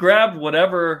 he grabbed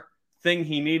whatever thing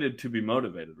he needed to be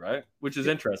motivated, right? Which is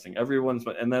interesting.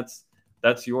 And that's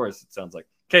yours, it sounds like.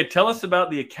 Okay, tell us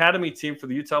about the academy team for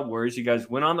the Utah Warriors. You guys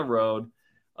went on the road.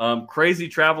 Crazy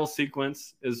travel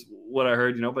sequence is what I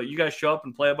heard, but you guys show up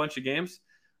and play a bunch of games.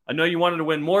 I know you wanted to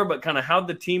win more, but kind of how'd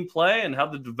the team play and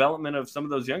how'd the development of some of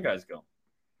those young guys go?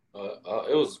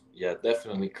 It was,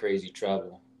 definitely crazy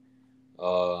travel.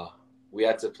 We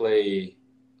had to play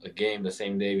a game the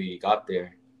same day we got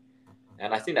there,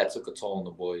 and I think that took a toll on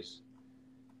the boys.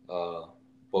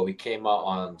 But we came out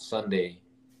on Sunday,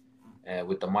 and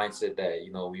with the mindset that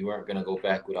we weren't gonna go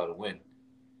back without a win.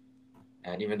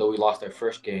 And even though we lost our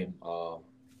first game,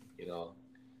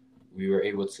 we were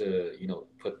able to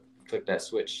click that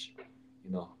switch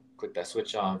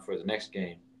on for the next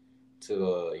game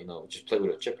to just play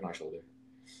with a chip on our shoulder.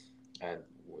 And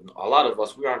a lot of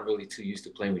us, we aren't really too used to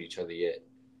playing with each other yet.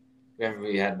 We haven't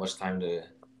really had much time to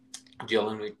gel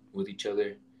in with each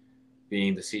other,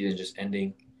 being the season just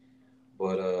ending.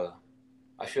 But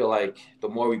I feel like the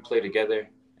more we play together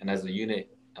and as a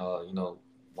unit,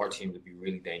 our team would be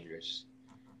really dangerous.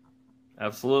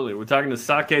 Absolutely. We're talking to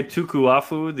Sake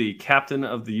Tukuafu, the captain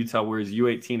of the Utah Warriors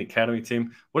U18 Academy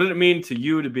team. What did it mean to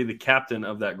you to be the captain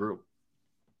of that group?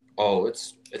 Oh,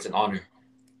 it's an honor.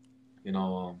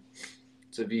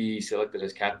 To be selected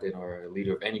as captain or a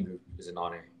leader of any group is an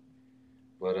honor.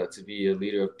 But to be a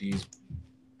leader of these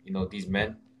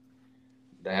men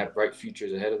that have bright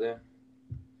futures ahead of them,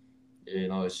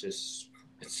 it's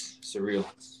surreal.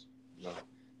 It's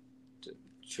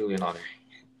truly an honor.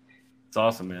 It's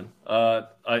awesome, man.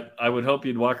 I would hope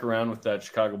you'd walk around with that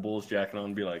Chicago Bulls jacket on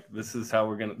and be like, this is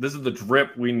this is the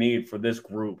drip we need for this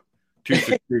group to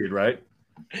succeed, right?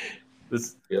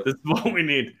 This is what we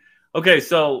need. Okay,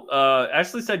 so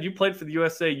Ashley said you played for the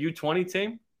USA U20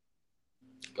 team?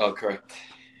 Oh, correct.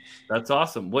 That's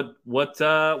awesome.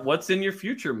 What's in your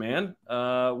future, man,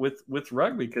 with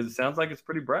rugby? Because it sounds like it's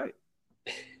pretty bright.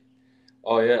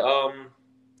 Oh, yeah.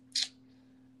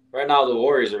 Right now, the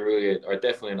Warriors are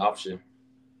definitely an option.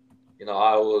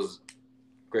 I was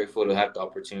grateful to have the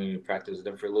opportunity to practice with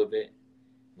them for a little bit.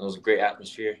 It was a great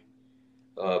atmosphere.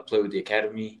 Play with the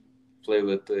academy, play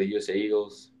with the USA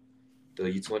Eagles, the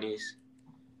U20s,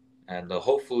 and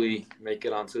hopefully make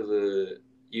it onto the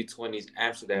U20s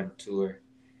Amsterdam tour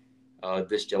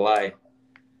this July.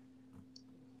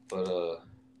 But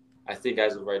I think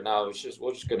as of right now, we're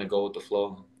just gonna go with the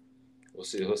flow. We'll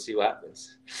see what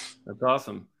happens. That's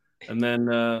awesome. And then,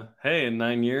 hey, in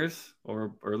 9 years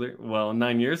or earlier, in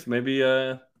 9 years, maybe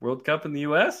World Cup in the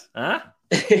U.S., huh?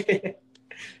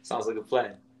 Sounds like a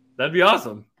plan. That'd be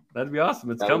awesome.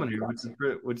 It's coming here,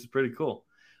 which is pretty cool.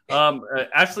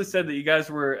 Ashley said that you guys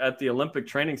were at the Olympic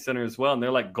Training Center as well, and they're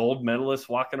like gold medalists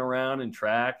walking around in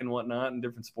track and whatnot in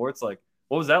different sports. Like,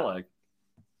 what was that like?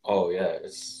 Oh, yeah.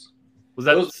 Was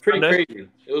that pretty crazy.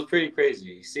 It was pretty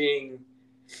crazy. Seeing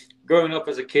growing up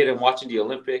as a kid and watching the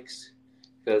Olympics,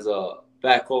 because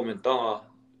back home in Tonga,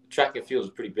 track and field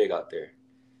is pretty big out there.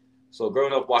 So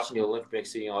growing up watching the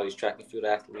Olympics, seeing all these track and field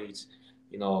athletes,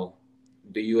 you know,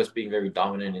 the U.S. being very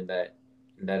dominant in that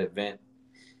event,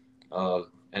 and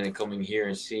then coming here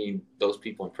and seeing those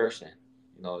people in person,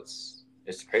 you know,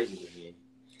 it's crazy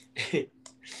to me.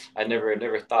 I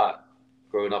never thought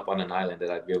growing up on an island that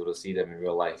I'd be able to see them in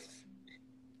real life.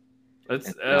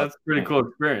 That's a pretty cool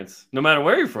experience, no matter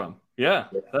where you're from. Yeah,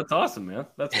 that's awesome, man.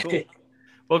 That's cool.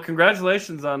 Well,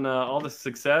 congratulations on all the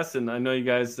success, and I know you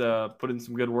guys put in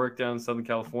some good work down in Southern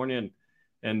California,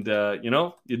 and you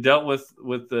know, you dealt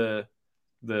with the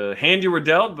hand you were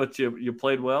dealt, but you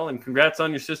played well. And congrats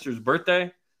on your sister's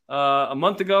birthday a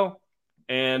month ago,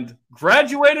 and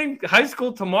graduating high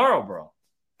school tomorrow, bro.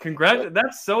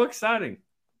 That's so exciting.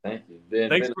 Thank you.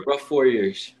 Been a rough 4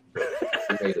 years.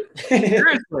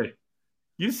 Seriously.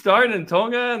 You started in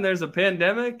Tonga and there's a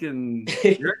pandemic, and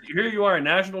here you are, a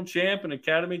national champ, an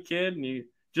academy kid, and you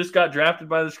just got drafted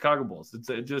by the Chicago Bulls.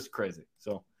 It's just crazy.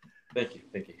 So, thank you.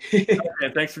 Okay,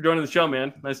 thanks for joining the show,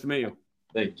 man. Nice to meet you.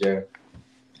 Thank you, Jared.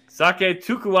 Sake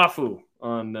Tukuafu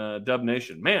on Dub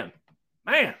Nation. Man,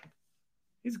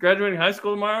 he's graduating high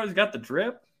school tomorrow. He's got the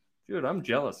drip. Dude, I'm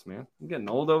jealous, man. I'm getting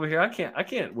old over here. I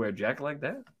can't wear a jacket like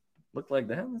that. Look like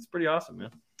that. That's pretty awesome, man.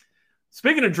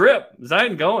 Speaking of drip,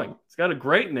 Zion Going. He's got a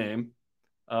great name.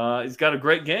 He's got a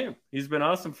great game. He's been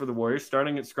awesome for the Warriors,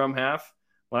 starting at scrum half.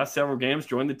 Last several games,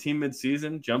 joined the team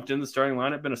midseason, jumped in the starting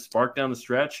lineup, been a spark down the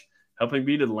stretch, helping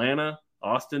beat Atlanta,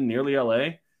 Austin, nearly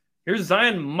LA. Here's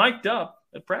Zion mic'd up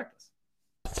at practice.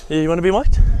 Yeah, you want to be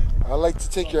mic'd? I'd like to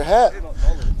take your hat.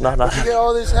 No. Where'd you get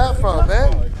all this hat from,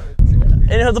 man?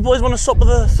 Any of the boys want to stop with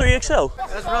a 3XL?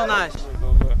 That's real nice.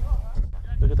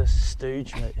 Look at this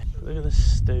stooge, mate. Look at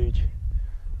this stooge.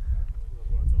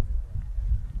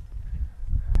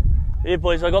 Yeah,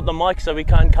 boys, I got the mic so we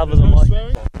can't cover the mic.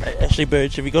 Hey, Ashley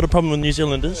Burge, have you got a problem with New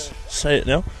Zealanders? Say it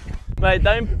now. Mate,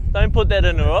 don't put that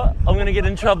in, alright? I'm going to get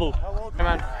in trouble. Come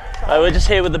on. We're just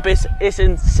here with the best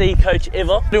SNC coach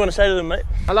ever. What do you want to say to them, mate?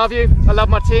 I love you. I love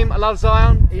my team. I love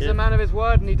Zion. He's a man of his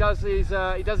word, and he does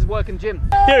his work in gym.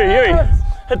 Yuri,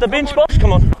 hit the bench, boss.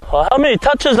 Come on. Oh, how many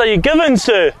touches are you giving,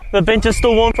 sir? The bench is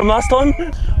still warm from last time.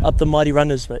 Up the mighty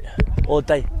runners, mate. All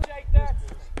day.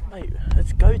 Mate,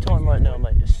 it's go time right now,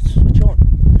 mate. Switch on.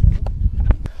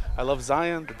 I love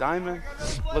Zion, the diamond.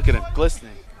 Look at him,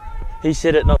 glistening. He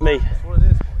said it, not me. That's what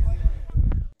it is.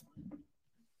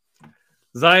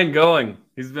 Zion Going.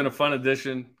 He's been a fun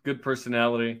addition, good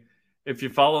personality. If you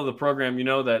follow the program, you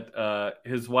know that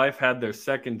his wife had their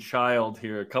second child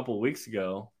here a couple of weeks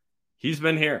ago. He's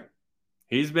been here.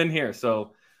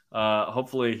 So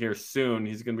hopefully here soon,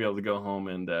 he's going to be able to go home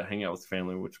and hang out with his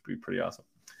family, which would be pretty awesome.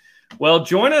 Well,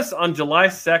 join us on July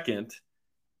 2nd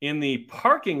in the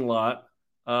parking lot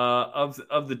of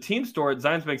the team store at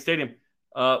Zions Bank Stadium,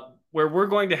 where we're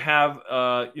going to have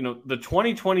the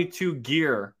 2022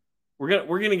 gear.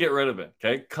 We're gonna get rid of it.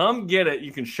 Okay, come get it.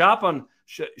 You can shop on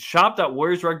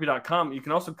shop.warriorsrugby.com. You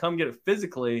can also come get it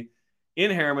physically in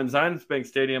Harriman, Zions Bank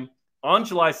Stadium on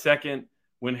July 2nd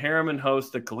when Harriman hosts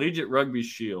the Collegiate Rugby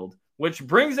Shield, which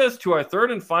brings us to our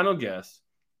third and final guest,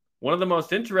 one of the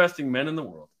most interesting men in the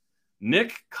world,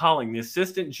 Nick Colling, the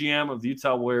assistant GM of the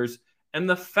Utah Warriors and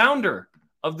the founder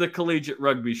of the Collegiate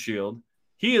Rugby Shield.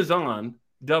 He is on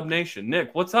Dub Nation.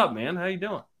 Nick, what's up, man? How you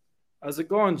doing? How's it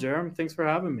going, Jeremy? Thanks for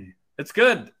having me. It's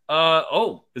good.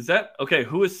 Is that okay?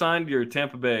 Who assigned your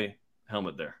Tampa Bay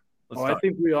helmet there? I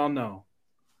think we all know.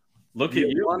 Look at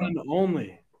you, one and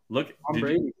only. Look, Tom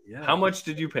Brady. Yeah. How much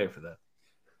did you pay for that?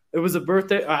 It was a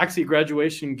birthday, actually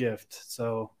graduation gift.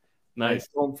 So nice. I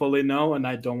don't fully know, and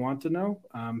I don't want to know.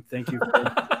 Thank you for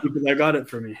people that got it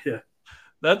for me. Yeah,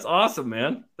 that's awesome,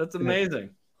 man. That's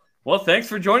amazing. Well, thanks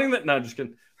for joining that. No, just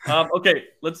kidding. Okay,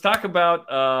 let's talk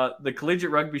about the Collegiate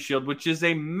Rugby Shield, which is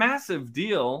a massive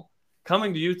deal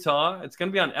coming to Utah. It's going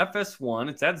to be on FS1.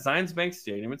 It's at Zions Bank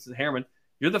Stadium. It's at Harriman.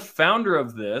 You're the founder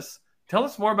of this. Tell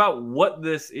us more about what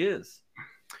this is.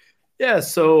 Yeah,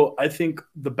 so I think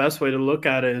the best way to look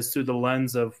at it is through the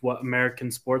lens of what American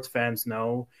sports fans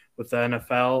know with the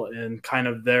NFL and kind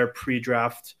of their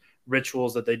pre-draft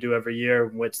rituals that they do every year,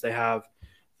 in which they have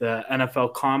the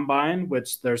NFL Combine,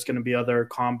 which there's going to be other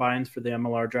combines for the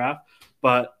MLR draft.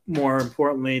 But more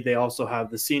importantly, they also have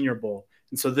the Senior Bowl.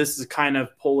 And so this is kind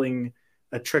of pulling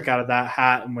a trick out of that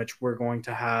hat in which we're going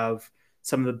to have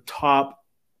some of the top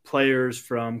players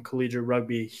from collegiate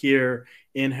rugby here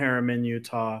in Harriman,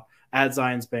 Utah, at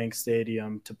Zions Bank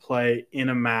Stadium to play in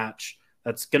a match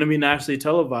that's going to be nationally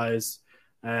televised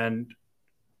and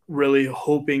really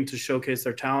hoping to showcase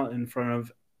their talent in front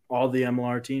of all the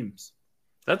MLR teams.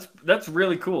 That's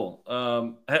really cool.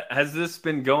 Has this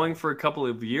been going for a couple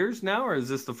of years now, or is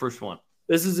this the first one?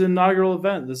 This is an inaugural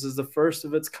event. This is the first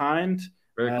of its kind.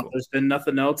 Very cool. There's been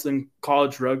nothing else in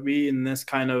college rugby in this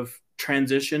kind of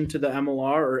transition to the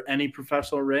MLR or any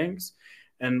professional ranks.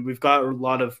 And we've got a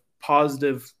lot of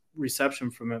positive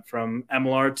reception from it, from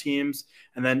MLR teams,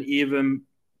 and then even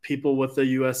people with the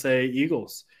USA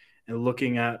Eagles and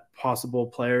looking at possible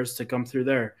players to come through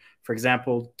there. For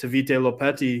example, Tavite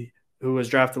Lopetti, who was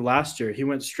drafted last year, he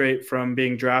went straight from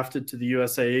being drafted to the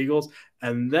USA Eagles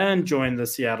and then joined the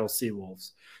Seattle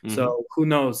Seawolves. Mm-hmm. So who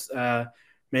knows?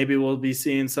 Maybe we'll be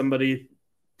seeing somebody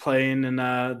playing in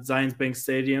Zions Bank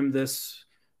Stadium this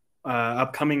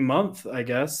upcoming month, I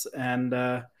guess.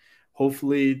 And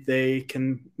hopefully they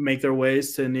can make their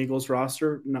ways to an Eagles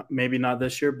roster. Maybe not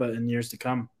this year, but in years to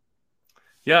come.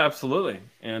 Yeah, absolutely.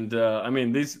 And I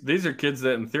mean, these are kids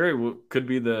that in theory could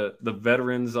be the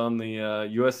veterans on the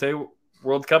USA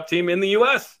World Cup team in the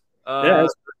US that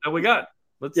we got.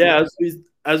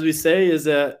 As we say, is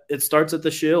that it starts at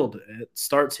the Shield. It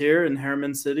starts here in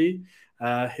Harriman City,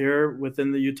 here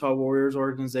within the Utah Warriors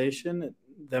organization.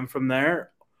 Then from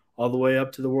there, all the way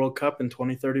up to the World Cup in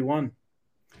 2031.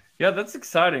 Yeah, that's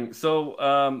exciting.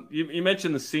 So you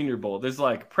mentioned the Senior Bowl. There's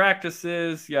like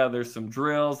practices. Yeah, there's some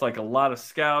drills, like a lot of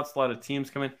scouts, a lot of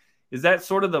teams come in. Is that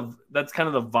sort of that's kind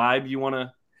of the vibe you want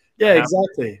to? Yeah,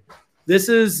 exactly. This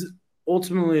is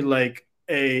ultimately like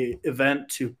a event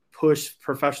to push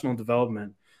professional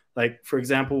development. Like, for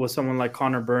example, with someone like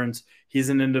Connor Burns, he's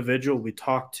an individual we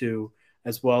talked to,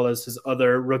 as well as his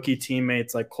other rookie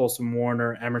teammates like Colson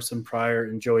Warner, Emerson Pryor,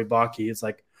 and Joey Bakke. It's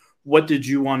like, what did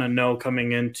you want to know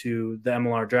coming into the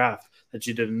MLR draft that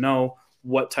you didn't know?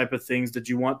 What type of things did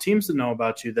you want teams to know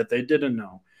about you that they didn't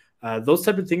know? Those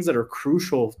type of things that are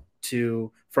crucial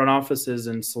to front offices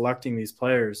in selecting these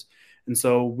players. And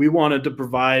so we wanted to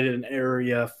provide an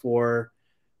area for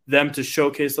them to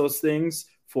showcase those things,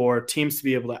 for teams to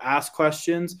be able to ask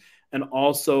questions, and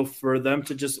also for them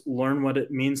to just learn what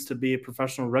it means to be a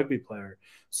professional rugby player.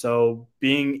 So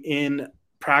being in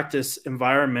practice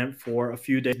environment for a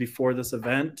few days before this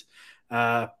event,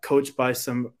 coached by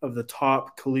some of the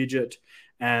top collegiate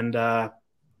and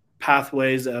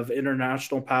pathways of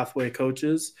international pathway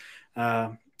coaches,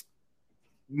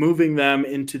 moving them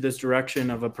into this direction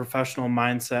of a professional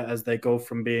mindset as they go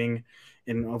from being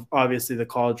in obviously the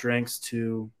college ranks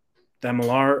to the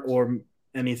MLR or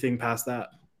anything past that.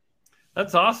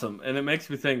 That's awesome. And it makes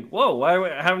me think, whoa, why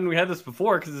haven't we had this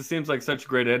before? Because it seems like such a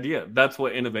great idea. That's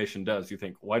what innovation does. You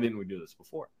think, why didn't we do this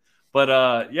before?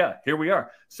 But yeah, here we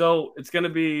are. So it's going to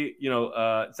be,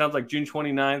 it sounds like June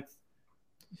 29th,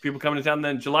 people coming to town.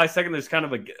 Then July 2nd, there's kind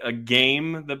of a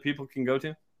game that people can go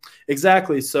to.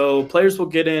 Exactly. So players will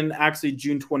get in actually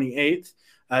June 28th.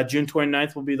 June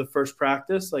 29th will be the first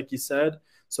practice, like you said.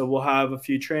 So we'll have a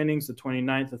few trainings, the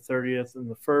 29th, the 30th,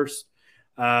 and the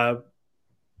 1st.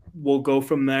 We'll go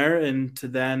from there into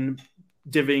then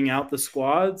divvying out the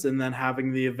squads and then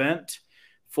having the event,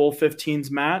 full 15s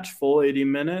match, full 80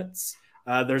 minutes.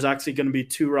 There's actually going to be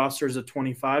 2 rosters of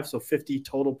 25, so 50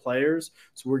 total players.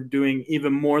 So we're doing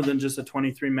even more than just a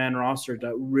 23-man roster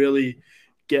to really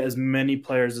get as many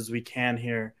players as we can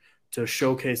here to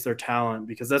showcase their talent,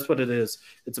 because that's what it is.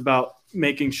 It's about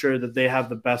making sure that they have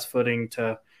the best footing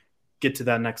to get to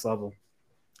that next level.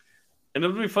 And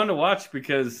it'll be fun to watch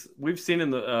because we've seen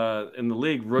in the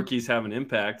league rookies have an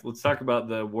impact. Let's talk about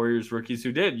the Warriors rookies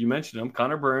who did. You mentioned them: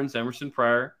 Connor Burns, Emerson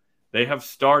Pryor. They have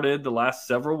started the last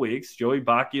several weeks. Joey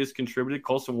Bakke has contributed.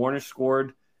 Colson Warner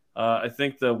scored, I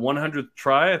think, the 100th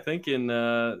try,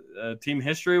 in team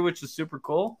history, which is super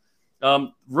cool.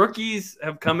 Rookies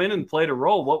have come in and played a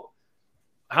role.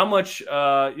 How much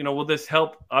will this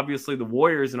help? Obviously, the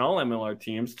Warriors and all MLR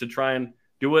teams to try and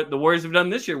do what the Warriors have done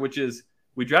this year, which is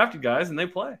we drafted guys and they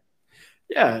play.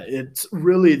 Yeah, it's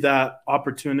really that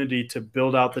opportunity to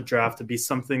build out the draft to be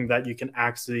something that you can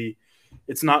actually –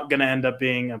 it's not going to end up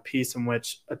being a piece in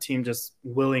which a team just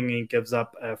willingly gives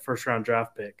up a first-round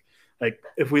draft pick. Like,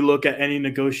 if we look at any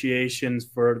negotiations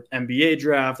for NBA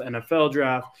draft, NFL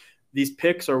draft, these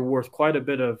picks are worth quite a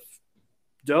bit of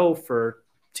dough for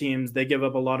teams. They give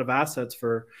up a lot of assets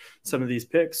for some of these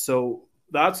picks. So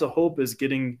that's the hope, is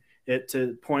getting – it to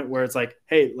the point where it's like,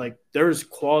 hey, like there's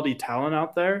quality talent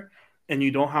out there and you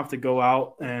don't have to go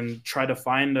out and try to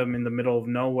find them in the middle of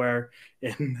nowhere.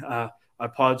 And I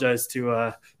apologize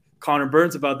to Connor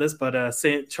Burns about this, but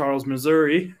St. Charles,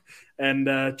 Missouri, and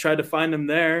try to find them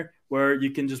there where you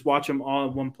can just watch them all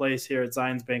in one place here at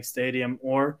Zions Bank Stadium,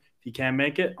 or if you can't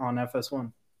make it, on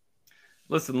FS1.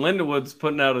 Listen, Lindenwood's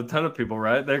putting out a ton of people,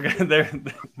 right?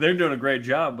 They're doing a great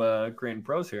job creating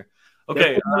pros here.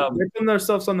 Okay, they're putting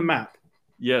themselves on the map.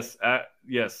 Yes,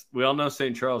 yes. We all know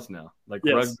St. Charles now. Like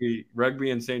Yes.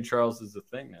 rugby in St. Charles is a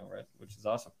thing now, right? Which is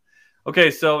awesome. Okay,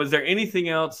 so is there anything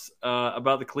else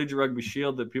about the Collegiate Rugby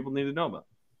Shield that people need to know about?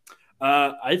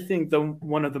 I think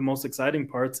one of the most exciting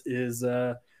parts is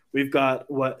we've got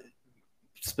what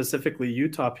specifically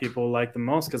Utah people like the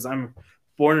most, because I'm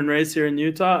born and raised here in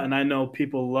Utah, and I know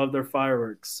people love their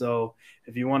fireworks. So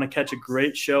if you want to catch a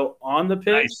great show on the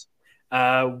pitch,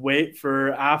 wait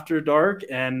for after dark,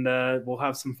 and we'll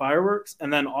have some fireworks.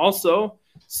 And then also,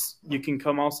 you can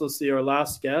come also see our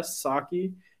last guest,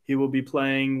 Saki. He will be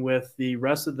playing with the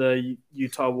rest of the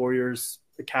Utah Warriors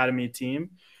Academy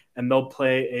team, and they'll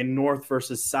play a North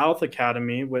versus South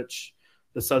Academy, which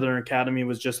the Southern Academy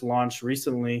was just launched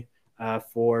recently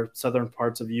for southern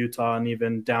parts of Utah and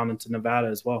even down into Nevada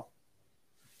as well.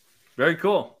 Very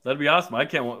cool. That'd be awesome. I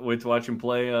can't wait to watch him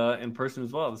play in person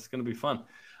as well. This is going to be fun.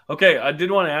 Okay, I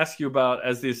did want to ask you about,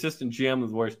 as the assistant GM of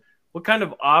the Warriors, what kind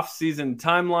of off-season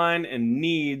timeline and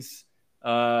needs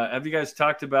have you guys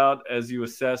talked about as you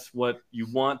assess what you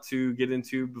want to get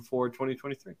into before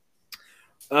 2023?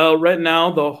 Right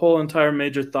now, the whole entire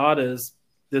major thought is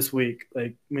this week.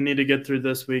 Like, we need to get through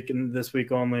this week and this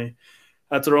week only.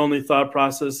 That's our only thought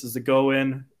process, is to go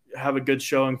in, have a good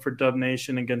showing for Dub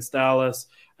Nation against Dallas,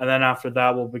 and then after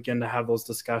that, we'll begin to have those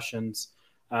discussions.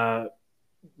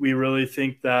 We really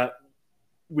think that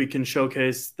we can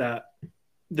showcase that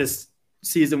this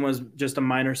season was just a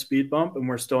minor speed bump, and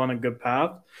we're still on a good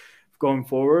path going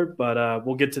forward. But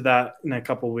we'll get to that in a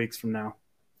couple of weeks from now.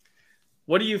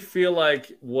 What do you feel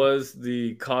like was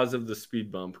the cause of the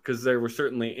speed bump? Because there were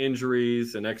certainly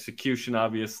injuries and execution,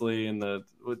 obviously, and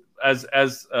as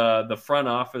the front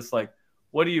office, like,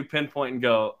 what do you pinpoint and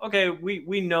go, okay,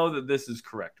 we know that this is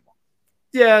correctable?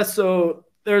 Yeah, so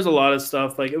there's a lot of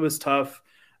stuff. Like, it was tough.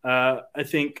 I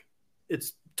think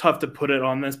it's tough to put it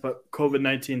on this, but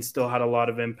COVID-19 still had a lot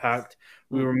of impact.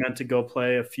 We were meant to go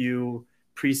play a few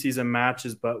preseason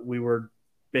matches, but we were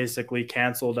basically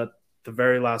canceled at the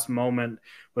very last moment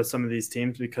with some of these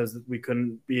teams because we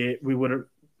weren't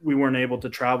able to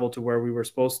travel to where we were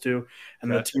supposed to,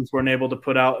 and the teams weren't able to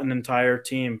put out an entire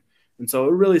team. And so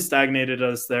it really stagnated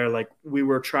us there. Like, we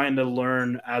were trying to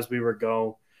learn as we were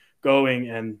going,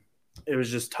 and it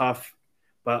was just tough.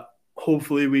 But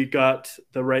hopefully we got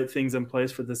the right things in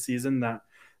place for the season. That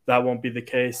won't be the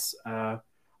case.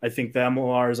 I think the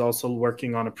MLR is also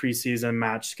working on a preseason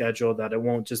match schedule, that it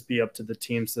won't just be up to the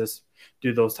teams to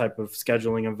do those type of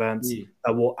scheduling events,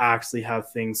 that will actually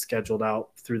have things scheduled out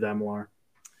through the MLR.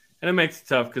 And it makes it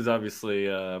tough because obviously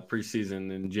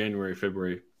preseason in January,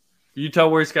 February, Utah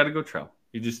Warriors got to go travel.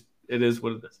 It is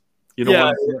what it is. You don't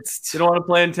want to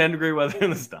play in 10-degree weather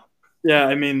in the snow. Yeah,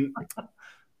 I mean,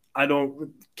 I don't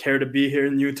care to be here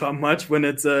in Utah much when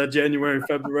it's January,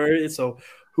 February. So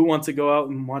who wants to go out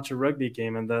and watch a rugby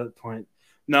game at that point?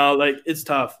 No, like, it's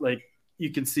tough. Like,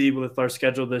 you can see with our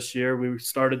schedule this year, we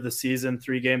started the season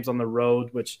 3 games on the road,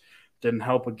 which didn't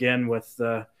help again with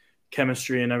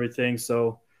chemistry and everything.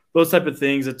 So those type of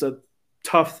things, it's a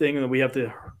tough thing that we have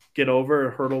to get over,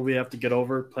 a hurdle we have to get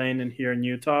over playing in here in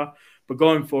Utah. But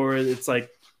going forward, it's like,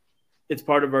 it's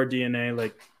part of our DNA.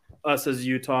 Like, us as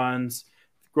Utahns,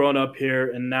 grown up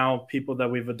here, and now people that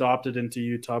we've adopted into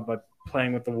Utah by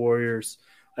playing with the Warriors,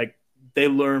 like, they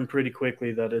learn pretty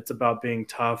quickly that it's about being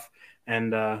tough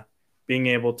and being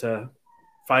able to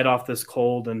fight off this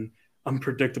cold and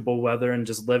unpredictable weather and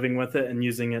just living with it and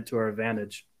using it to our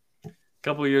advantage. A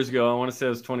couple of years ago, I want to say it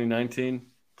was 2019,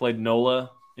 played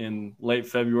NOLA in late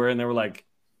February, and they were like,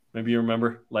 maybe you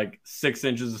remember, like 6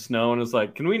 inches of snow, and it's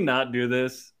like, can we not do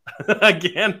this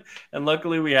again? And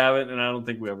luckily we haven't, and I don't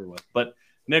think we ever will. But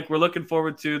Nick, we're looking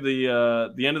forward to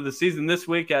the end of the season this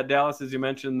week at Dallas, as you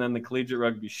mentioned, then the Collegiate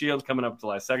Rugby Shield coming up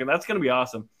July 2nd. That's going to be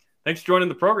awesome. Thanks for joining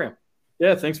the program.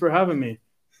 Yeah, thanks for having me.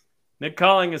 Nick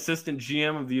Colling, assistant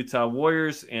GM of the Utah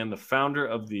Warriors and the founder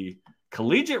of the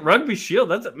Collegiate Rugby Shield.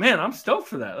 Man, I'm stoked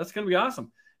for that. That's going to be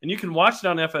awesome. And you can watch it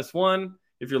on FS1.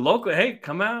 If you're local, hey,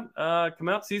 come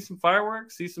out, see some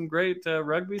fireworks, see some great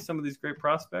rugby, some of these great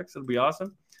prospects. It'll be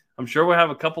awesome. I'm sure we'll have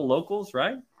a couple locals,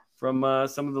 right, from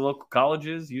some of the local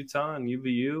colleges, Utah and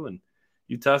UVU and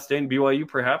Utah State and BYU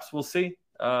perhaps. We'll see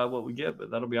what we get, but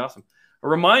that'll be awesome. A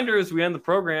reminder as we end the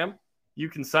program, you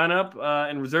can sign up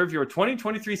and reserve your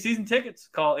 2023 season tickets.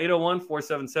 Call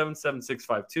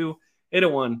 801-477-7652,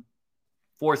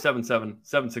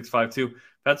 801-477-7652. We've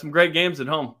had some great games at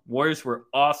home. Warriors were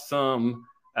awesome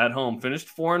at home. Finished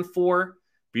 4-4,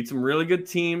 beat some really good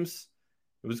teams.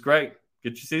 It was great.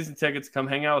 Get your season tickets. Come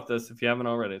hang out with us if you haven't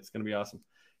already. It's going to be awesome.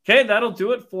 Okay, that'll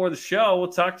do it for the show.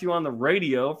 We'll talk to you on the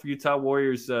radio for Utah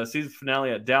Warriors season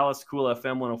finale at Dallas, Cool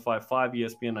FM 105.5,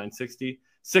 ESPN 960,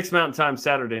 6 Mountain Time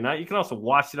Saturday night. You can also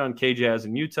watch it on KJAZ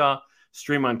in Utah,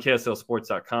 stream on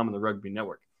KSLSports.com and the Rugby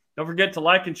Network. Don't forget to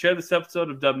like and share this episode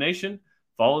of Dub Nation.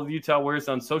 Follow the Utah Warriors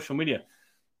on social media.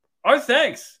 Our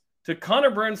thanks to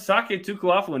Connor Burns, Sake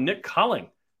Tukuafu, and Nick Colling.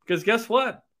 Because guess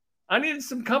what? I needed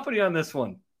some company on this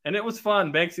one. And it was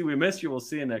fun. Banksy, we miss you. We'll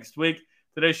see you next week.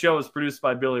 Today's show is produced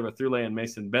by Billy Rathule and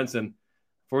Mason Benson.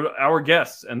 For our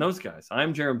guests and those guys,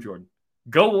 I'm Jerem Jordan.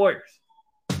 Go Warriors.